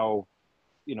eyes to how,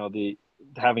 the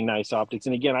having nice optics.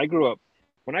 And again,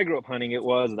 when I grew up hunting, it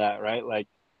was that, right? Like,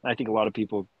 I think a lot of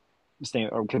people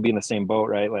could be in the same boat,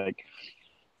 right? Like,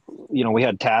 we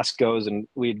had Tascos and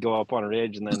we'd go up on a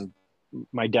ridge, and then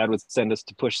my dad would send us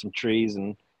to push some trees,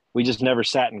 and we just never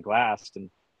sat and glassed. And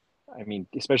I mean,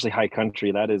 especially high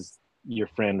country, that is your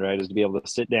friend, right? Is to be able to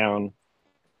sit down,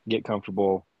 get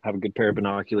comfortable, have a good pair of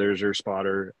binoculars or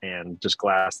spotter, and just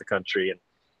glass the country. And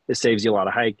it saves you a lot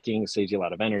of hiking, saves you a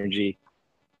lot of energy.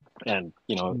 And,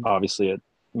 obviously it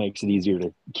makes it easier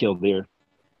to kill deer.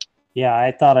 Yeah,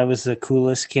 I thought I was the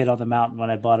coolest kid on the mountain when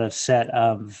I bought a set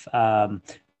of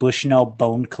Bushnell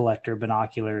bone collector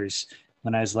binoculars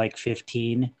when I was like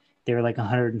 15. They were like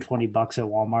 $120 at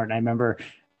Walmart. And I remember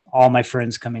all my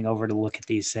friends coming over to look at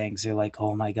these things. They're like,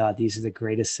 oh my God, these are the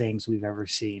greatest things we've ever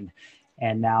seen.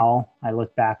 And now I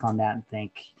look back on that and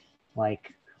think,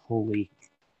 like, holy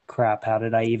crap, how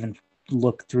did I even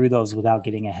look through those without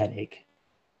getting a headache?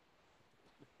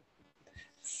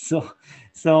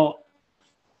 So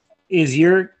is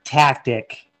your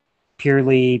tactic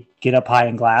purely get up high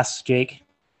and glass, Jake?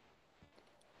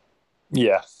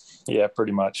 Yeah,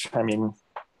 pretty much. I mean,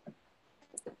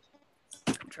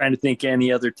 I'm trying to think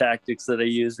any other tactics that I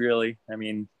use, really. I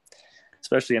mean,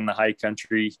 especially in the high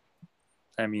country.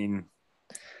 I mean,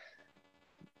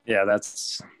 yeah,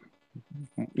 that's,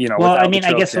 well, I mean,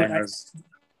 I guess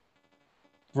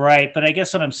right, but I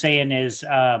guess what I'm saying is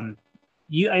I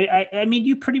mean,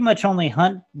 you pretty much only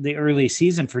hunt the early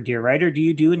season for deer, right? Or do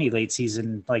you do any late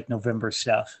season, like November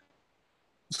stuff?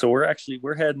 So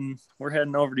we're heading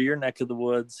over to your neck of the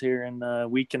woods here in a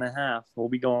week and a half. We'll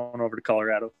be going over to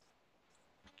Colorado.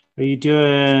 Are you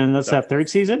doing, that third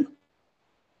season?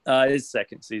 It's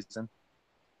second season.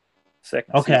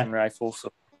 Second season rifle. So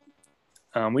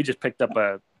we just picked up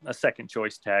a second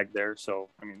choice tag there. So,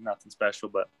 I mean, nothing special,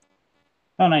 but.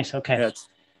 Oh, nice. Okay. Yeah,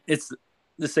 it's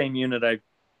the same unit.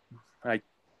 I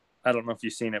don't know if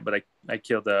you've seen it, but I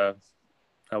killed a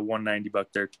 190 buck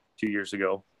there 2 years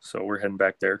ago. So we're heading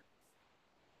back there.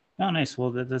 Oh, nice.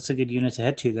 Well, that's a good unit to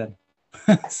head to then.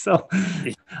 So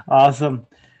awesome.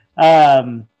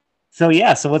 So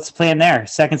what's the plan there?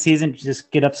 Second season,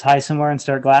 just get up high somewhere and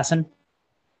start glassing?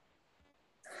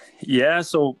 Yeah.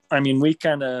 So, I mean,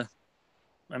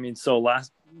 so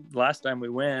last time we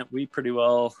went, we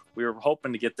were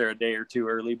hoping to get there a day or two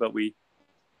early, but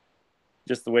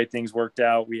just the way things worked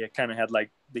out, we kind of had like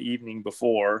the evening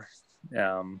before.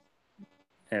 And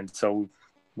so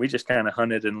we just kind of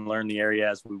hunted and learned the area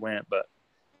as we went, but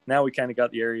now we kind of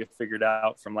got the area figured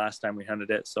out from last time we hunted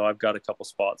it. So I've got a couple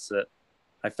spots that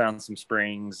I found some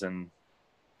springs, and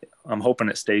I'm hoping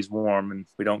it stays warm and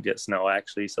we don't get snow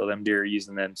actually. So them deer are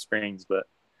using them springs, but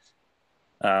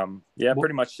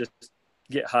pretty much just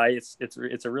get high.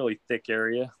 It's a really thick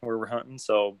area where we're hunting.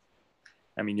 So,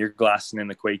 I mean, you're glassing in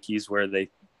the Quakies where the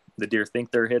deer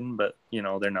think they're hidden, but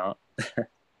they're not.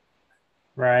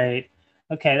 Right.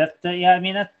 Okay.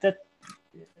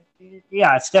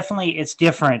 It's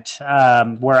different.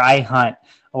 Where I hunt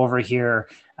over here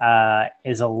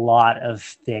is a lot of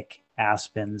thick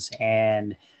aspens,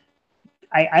 and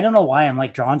I don't know why I'm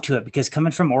like drawn to it, because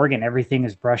coming from Oregon, everything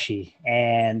is brushy.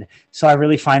 And so I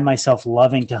really find myself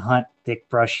loving to hunt thick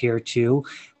brush here too.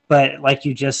 But like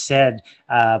you just said,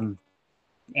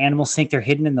 animals think they're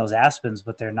hidden in those aspens,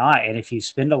 but they're not. And if you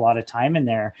spend a lot of time in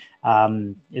there,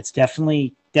 it's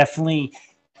definitely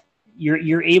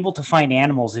you're able to find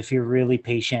animals if you're really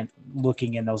patient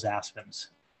looking in those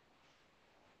aspens.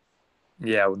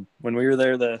 Yeah. When we were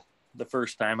there the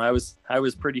first time, I was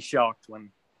pretty shocked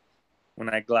when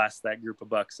I glassed that group of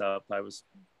bucks up. I was,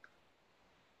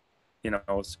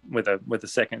 with a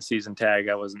second season tag,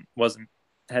 I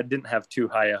didn't have too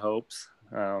high of hopes.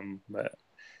 But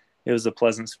it was a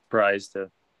pleasant surprise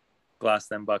to glass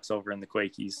them bucks over in the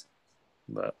Quakies.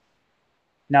 But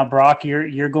now, Brock,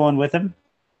 you're going with him?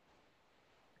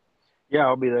 Yeah,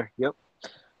 I'll be there. Yep.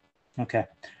 Okay.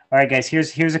 All right, guys,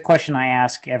 here's a question I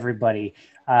ask everybody.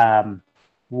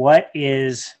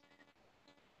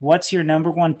 What's your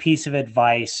number one piece of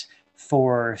advice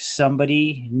for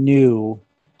somebody new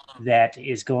that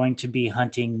is going to be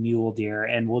hunting mule deer?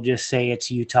 And we'll just say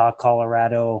it's Utah,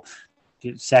 Colorado,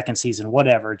 second season,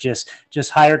 whatever, just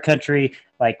higher country.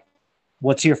 Like,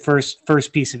 what's your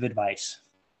first piece of advice?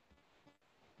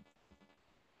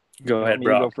 Go ahead,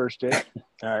 bro. Go first, Jake.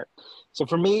 All right. So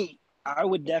for me, I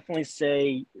would definitely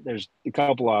say there's a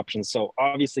couple options. So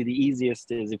obviously the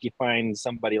easiest is if you find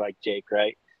somebody like Jake,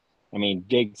 right? I mean,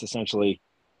 Jake's essentially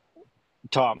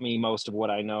taught me most of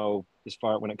what I know as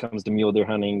far when it comes to mule deer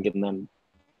hunting. And then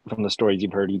from the stories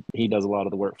you've heard, he does a lot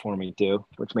of the work for me too,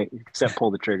 except pull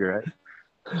the trigger,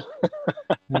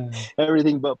 right?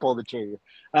 Everything but pull the trigger.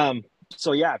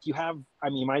 So yeah, if you have, I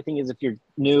mean, my thing is if you're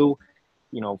new,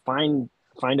 find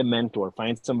a mentor,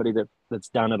 find somebody that's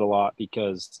done it a lot,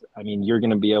 because I mean, you're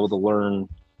going to be able to learn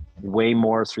way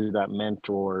more through that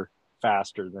mentor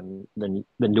faster than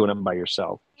doing it by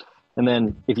yourself. And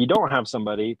then if you don't have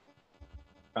somebody,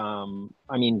 I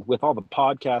mean, with all the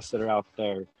podcasts that are out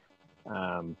there,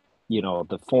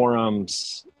 the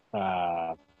forums,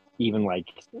 even like,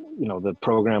 the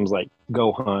programs like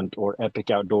Go Hunt or Epic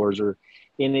Outdoors or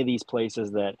any of these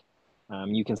places that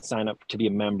you can sign up to be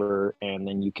a member, and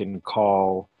then you can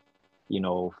call,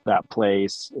 that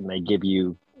place, and they give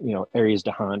you, areas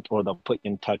to hunt, or they'll put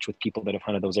you in touch with people that have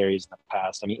hunted those areas in the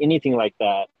past. I mean, anything like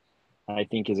that, I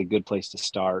think is a good place to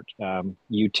start.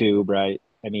 YouTube, right?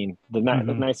 I mean, the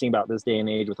nice thing about this day and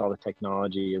age with all the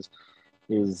technology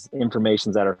is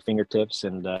information's at our fingertips,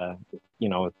 and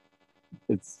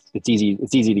it's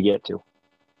easy to get to.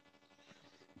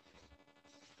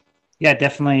 Yeah,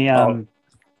 definitely.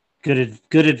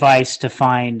 Good advice to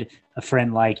find a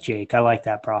friend like Jake. I like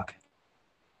that, Brock.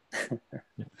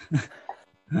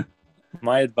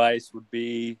 My advice would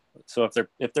be, so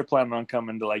if they're planning on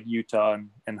coming to like Utah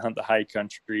and hunt the high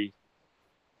country,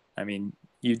 I mean,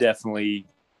 you definitely,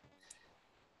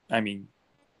 I mean,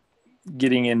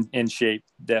 getting in shape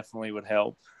definitely would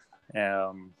help.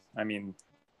 I mean,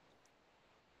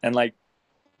 and like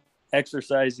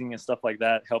exercising and stuff like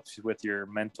that helps you with your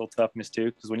mental toughness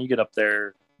too. Because when you get up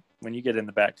there, when you get in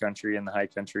the backcountry and the high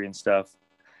country and stuff,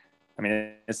 I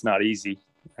mean, it's not easy.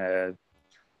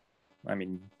 I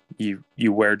mean, you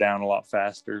wear down a lot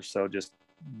faster. So just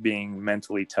being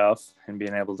mentally tough and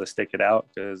being able to stick it out,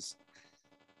 because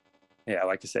yeah,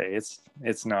 like I say,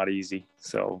 it's not easy.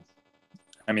 So,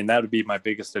 I mean, that would be my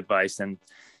biggest advice. And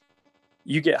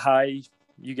you get high,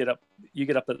 you get up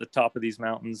at the top of these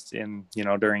mountains in,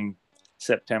 during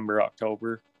September,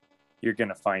 October, you're going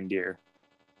to find deer.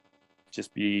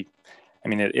 I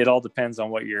mean, it all depends on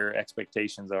what your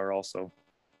expectations are also.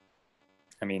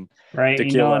 I mean, right. To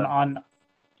kill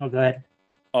oh, go ahead.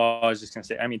 I was just going to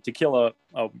say, I mean, to kill a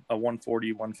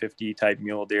 140, 150 type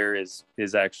mule deer is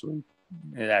actually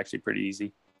pretty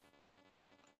easy.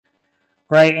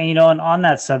 Right. And, and on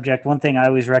that subject, one thing I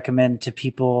always recommend to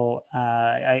people,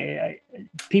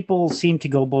 people seem to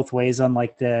go both ways on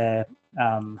like the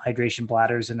hydration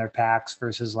bladders in their packs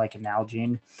versus like an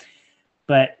Nalgene.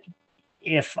 But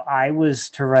if I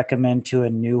was to recommend to a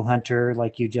new hunter,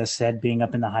 like you just said, being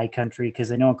up in the high country,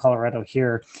 because I know in Colorado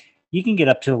here, you can get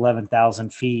up to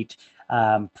 11,000 feet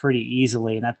pretty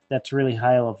easily. And that's really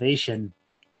high elevation.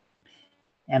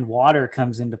 And water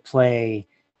comes into play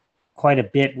quite a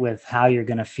bit with how you're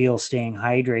going to feel staying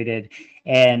hydrated.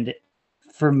 And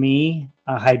for me,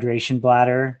 a hydration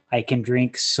bladder, I can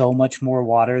drink so much more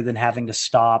water than having to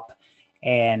stop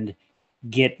and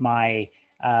get my,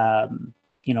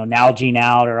 Nalgene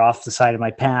out or off the side of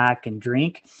my pack and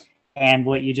drink. And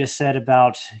what you just said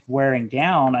about wearing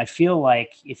down, I feel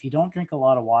like if you don't drink a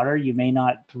lot of water, you may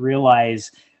not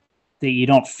realize that you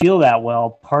don't feel that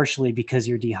well, partially because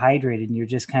you're dehydrated and you're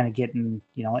just kind of getting,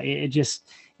 it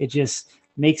just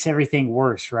makes everything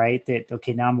worse, right? That,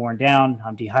 okay, now I'm worn down,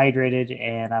 I'm dehydrated,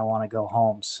 and I want to go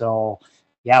home. So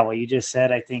yeah, what you just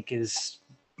said, I think is,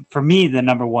 for me, the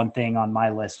number one thing on my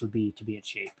list would be to be in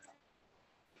shape.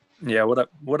 Yeah.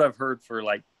 What I've heard for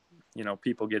like,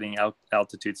 people getting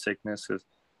altitude sickness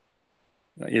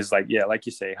is like, yeah, like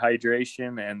you say,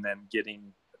 hydration, and then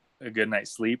getting a good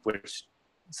night's sleep, which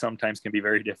sometimes can be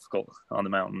very difficult on the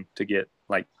mountain to get.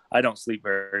 Like, I don't sleep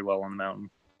very well on the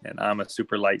mountain, and I'm a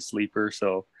super light sleeper.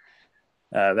 So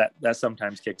that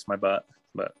sometimes kicks my butt,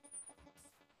 but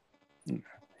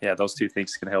yeah, those two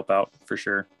things can help out for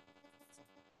sure.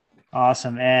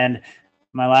 Awesome. And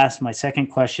my second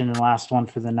question and last one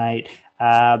for the night.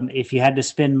 If you had to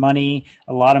spend a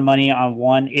lot of money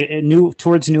on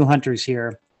towards new hunters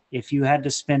here, if you had to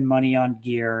spend money on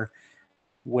gear,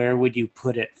 where would you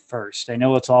put it first? I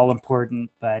know it's all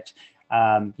important, but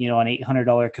an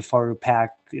 $800 Kifaru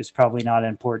pack is probably not as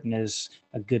important as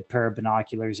a good pair of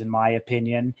binoculars, in my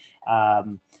opinion.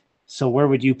 So where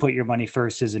would you put your money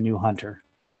first as a new hunter?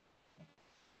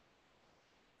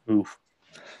 Oof.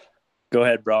 Go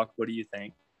ahead, Brock. What do you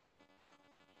think?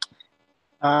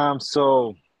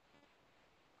 So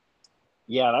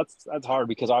yeah, that's hard,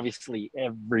 because obviously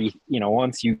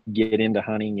once you get into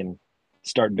hunting and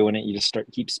start doing it, you just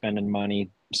keep spending money.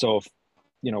 So if,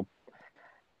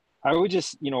 I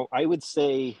would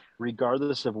say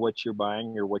regardless of what you're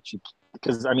buying or what you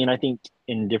because I mean, I think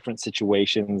in different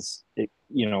situations,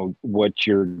 what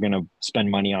you're going to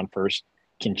spend money on first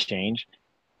can change.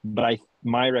 But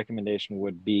my recommendation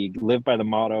would be live by the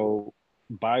motto,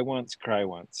 buy once, cry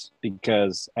once,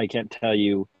 because I can't tell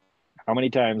you how many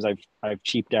times I've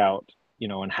cheaped out,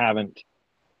 and haven't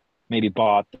maybe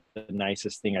bought the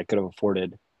nicest thing I could have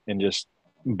afforded and just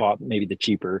bought maybe the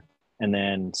cheaper and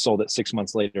then sold it 6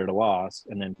 months later at a loss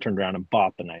and then turned around and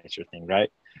bought the nicer thing. Right.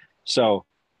 So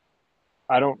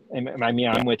I'm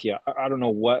with you. I don't know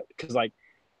what, cause I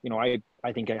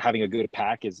think having a good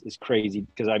pack is crazy.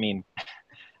 Cause I mean,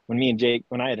 when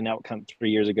I had an elk hunt 3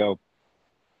 years ago,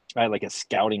 I had like a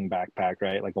scouting backpack,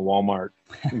 right? Like a Walmart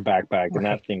backpack. And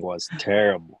that thing was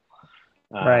terrible.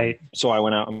 Right. So I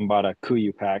went out and bought a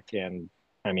Kuiu pack, and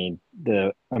I mean,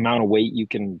 the amount of weight you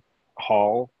can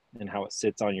haul and how it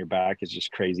sits on your back is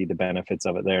just crazy. The benefits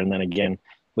of it there. And then again,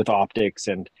 with optics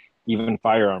and even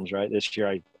firearms, right? This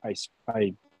year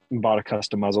I bought a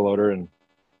custom muzzleloader, and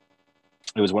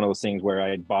it was one of those things where I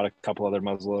had bought a couple other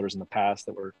muzzleloaders in the past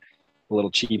that were a little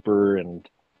cheaper. And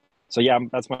so, yeah,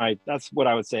 that's what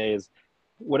I would say is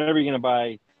whatever you're going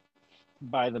to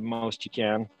buy the most you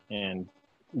can, and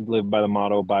live by the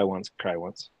motto, buy once, cry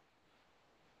once.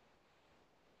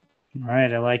 All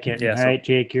right. I like it. Yeah, All right,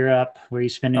 Jake, you're up. Where are you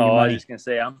spending your money? I was just going to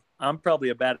say, I'm probably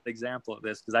a bad example of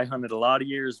this because I hunted a lot of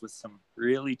years with some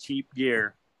really cheap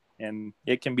gear, and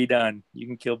it can be done. You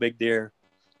can kill big deer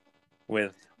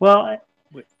with. I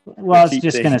was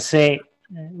just going to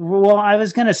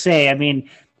say, I mean,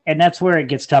 and that's where it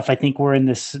gets tough. I think we're in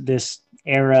this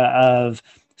era of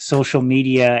social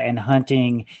media and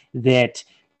hunting that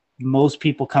most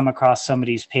people come across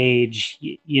somebody's page,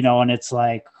 and it's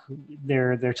like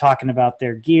they're talking about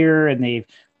their gear, and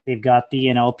they've got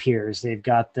the Piers, they've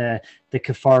got the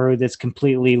Kifaru that's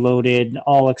completely loaded,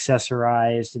 all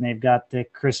accessorized, and they've got the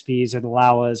Crispies or the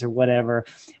Lawas or whatever,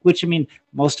 which, I mean,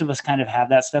 most of us kind of have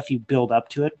that stuff. You build up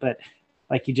to it. But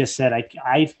like you just said,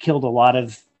 I've killed a lot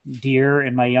of deer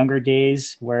in my younger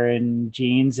days wearing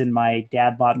jeans, and my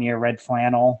dad bought me a red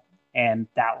flannel, and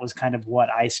that was kind of what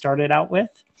I started out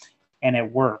with. And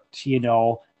it worked,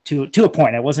 to a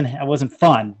point. It wasn't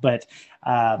fun, but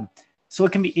so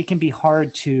it can be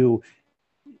hard to,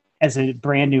 as a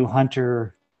brand new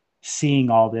hunter,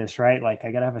 seeing all this, right? Like,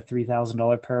 I gotta have a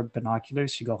 $3,000 pair of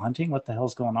binoculars to go hunting. What the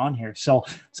hell's going on here? So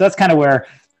that's kind of where,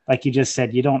 like you just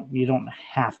said, you don't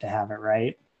have to have it,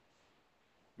 right?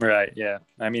 Right. Yeah.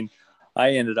 I mean,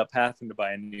 I ended up having to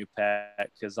buy a new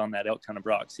pack because on that elk hunt of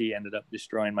Brock's, he ended up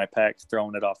destroying my pack,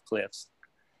 throwing it off cliffs.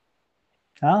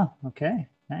 Oh, okay.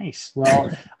 Nice.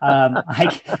 Well,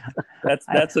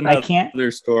 that's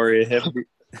another story.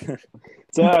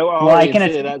 So I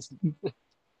can say that's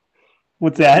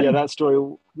what's that? Yeah, that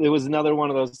story. It was another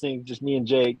one of those things. Just me and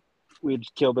Jake, we'd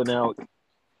killed an elk,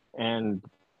 and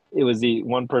it was the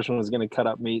one person was going to cut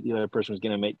up meat, the other person was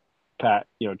going to make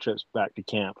trips back to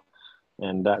camp,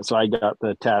 and so I got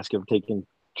the task of taking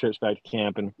trips back to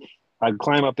camp, and I'd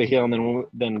climb up a hill, and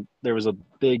then there was a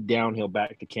big downhill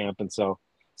back to camp, and so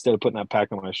instead of putting that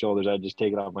pack on my shoulders, I'd just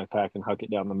take it off my pack and huck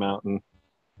it down the mountain.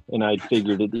 And I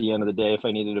figured at the end of the day, if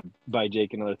I needed to buy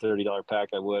Jake another $30 pack,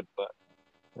 I would. But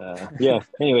yeah,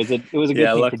 anyways, it was a good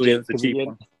thing for Jake because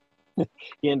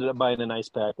he ended up buying a nice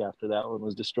pack after that one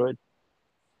was destroyed.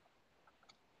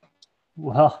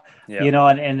 Well,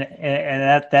 and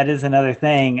that is another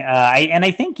thing. I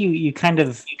think you kind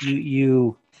of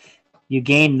you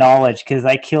gain knowledge, because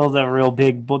I killed a real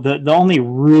big bull. The only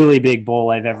really big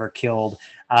bull I've ever killed.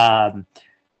 I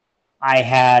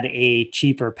had a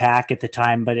cheaper pack at the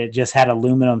time, but it just had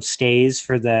aluminum stays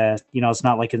for the, it's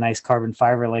not like a nice carbon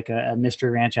fiber like a Mystery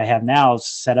Ranch I have now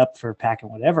set up for packing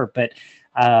whatever. But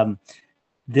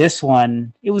this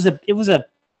one, it was a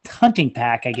hunting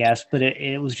pack, I guess, but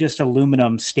it was just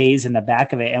aluminum stays in the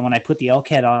back of it. And when I put the elk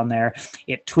head on there,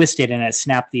 it twisted and it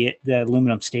snapped the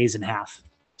aluminum stays in half.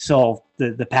 So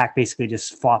the pack basically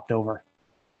just flopped over.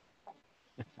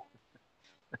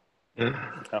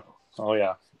 Oh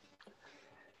yeah.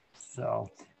 So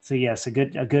yes, a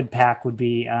good pack would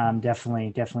be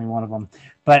definitely one of them.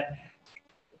 But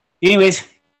anyways,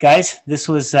 guys, this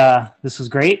was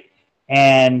great.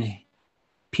 And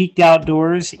Peaked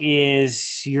Outdoors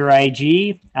is your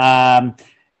IG. And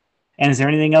is there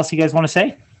anything else you guys want to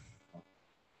say?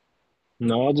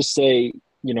 No, I'll just say,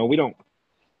 we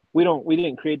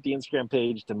didn't create the Instagram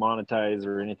page to monetize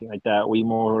or anything like that. We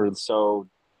more so,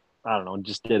 I don't know,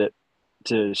 just did it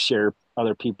to share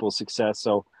other people's success.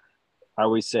 So I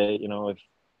always say, if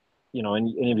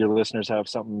any of your listeners have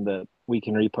something that we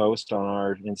can repost on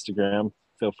our Instagram,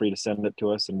 feel free to send it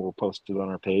to us and we'll post it on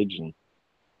our page. And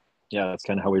yeah, that's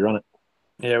kind of how we run it.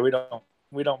 Yeah, we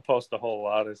we don't post a whole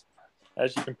lot.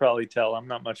 As you can probably tell, I'm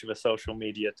not much of a social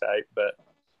media type, but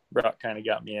Brock kind of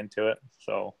got me into it.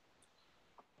 So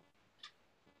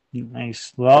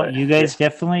nice. Well, you guys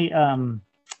definitely.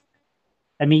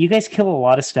 I mean, you guys kill a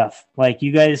lot of stuff. Like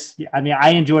you guys, I mean, I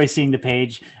enjoy seeing the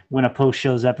page when a post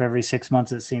shows up every 6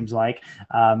 months. It seems like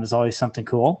there's always something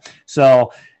cool.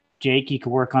 So, Jake, you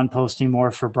could work on posting more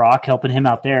for Brock, helping him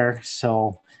out there.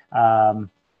 So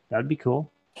that'd be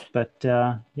cool. But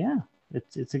yeah,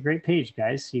 it's a great page,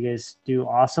 guys. You guys do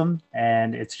awesome,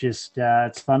 and it's just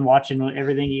it's fun watching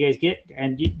everything you guys get.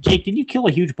 And Jake, did you kill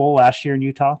a huge bull last year in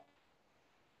Utah?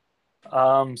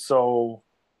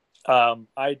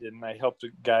 I didn't. I helped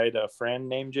guide a friend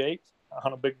named Jake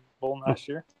on a big bull last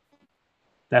year.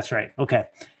 That's right. Okay.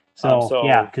 So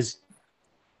yeah, because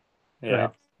yeah.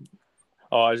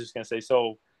 Oh, I was just gonna say.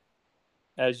 So,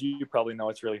 as you probably know,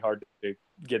 it's really hard to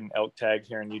get an elk tag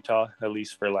here in Utah, at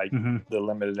least for like the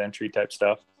limited entry type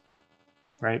stuff.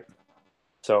 Right.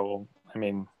 So, I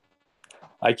mean,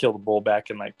 I killed a bull back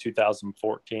in like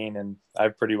 2014, and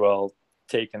I've pretty well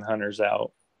taken hunters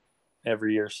out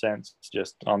every year since,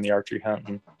 just on the archery hunt,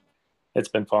 and it's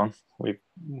been fun.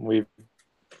 We've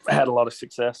had a lot of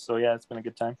success, so yeah, it's been a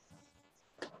good time.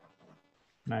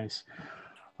 Nice.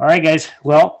 All right, guys.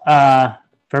 Well,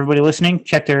 for everybody listening,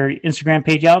 check their Instagram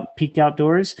page out, Peaked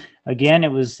Outdoors. Again, it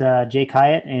was Jake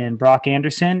Hiatt and Brock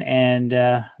Anderson, and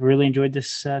really enjoyed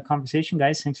this conversation,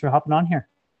 guys. Thanks for hopping on here.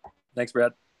 Thanks,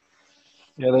 Brad.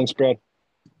 Yeah, thanks, Brad.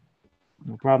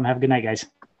 No problem. Have a good night, guys.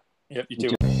 Yep, you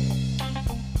too.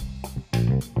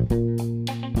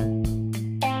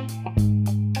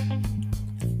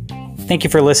 Thank you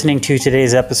for listening to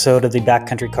today's episode of the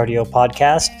Backcountry Cardio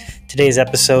podcast. Today's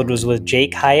episode was with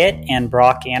Jake Hiatt and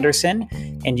Brock Anderson,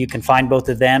 and you can find both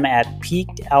of them at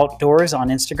Peaked Outdoors on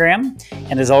Instagram.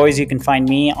 And as always, you can find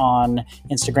me on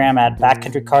Instagram at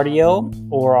Backcountry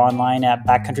Cardio or online at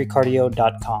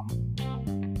backcountrycardio.com.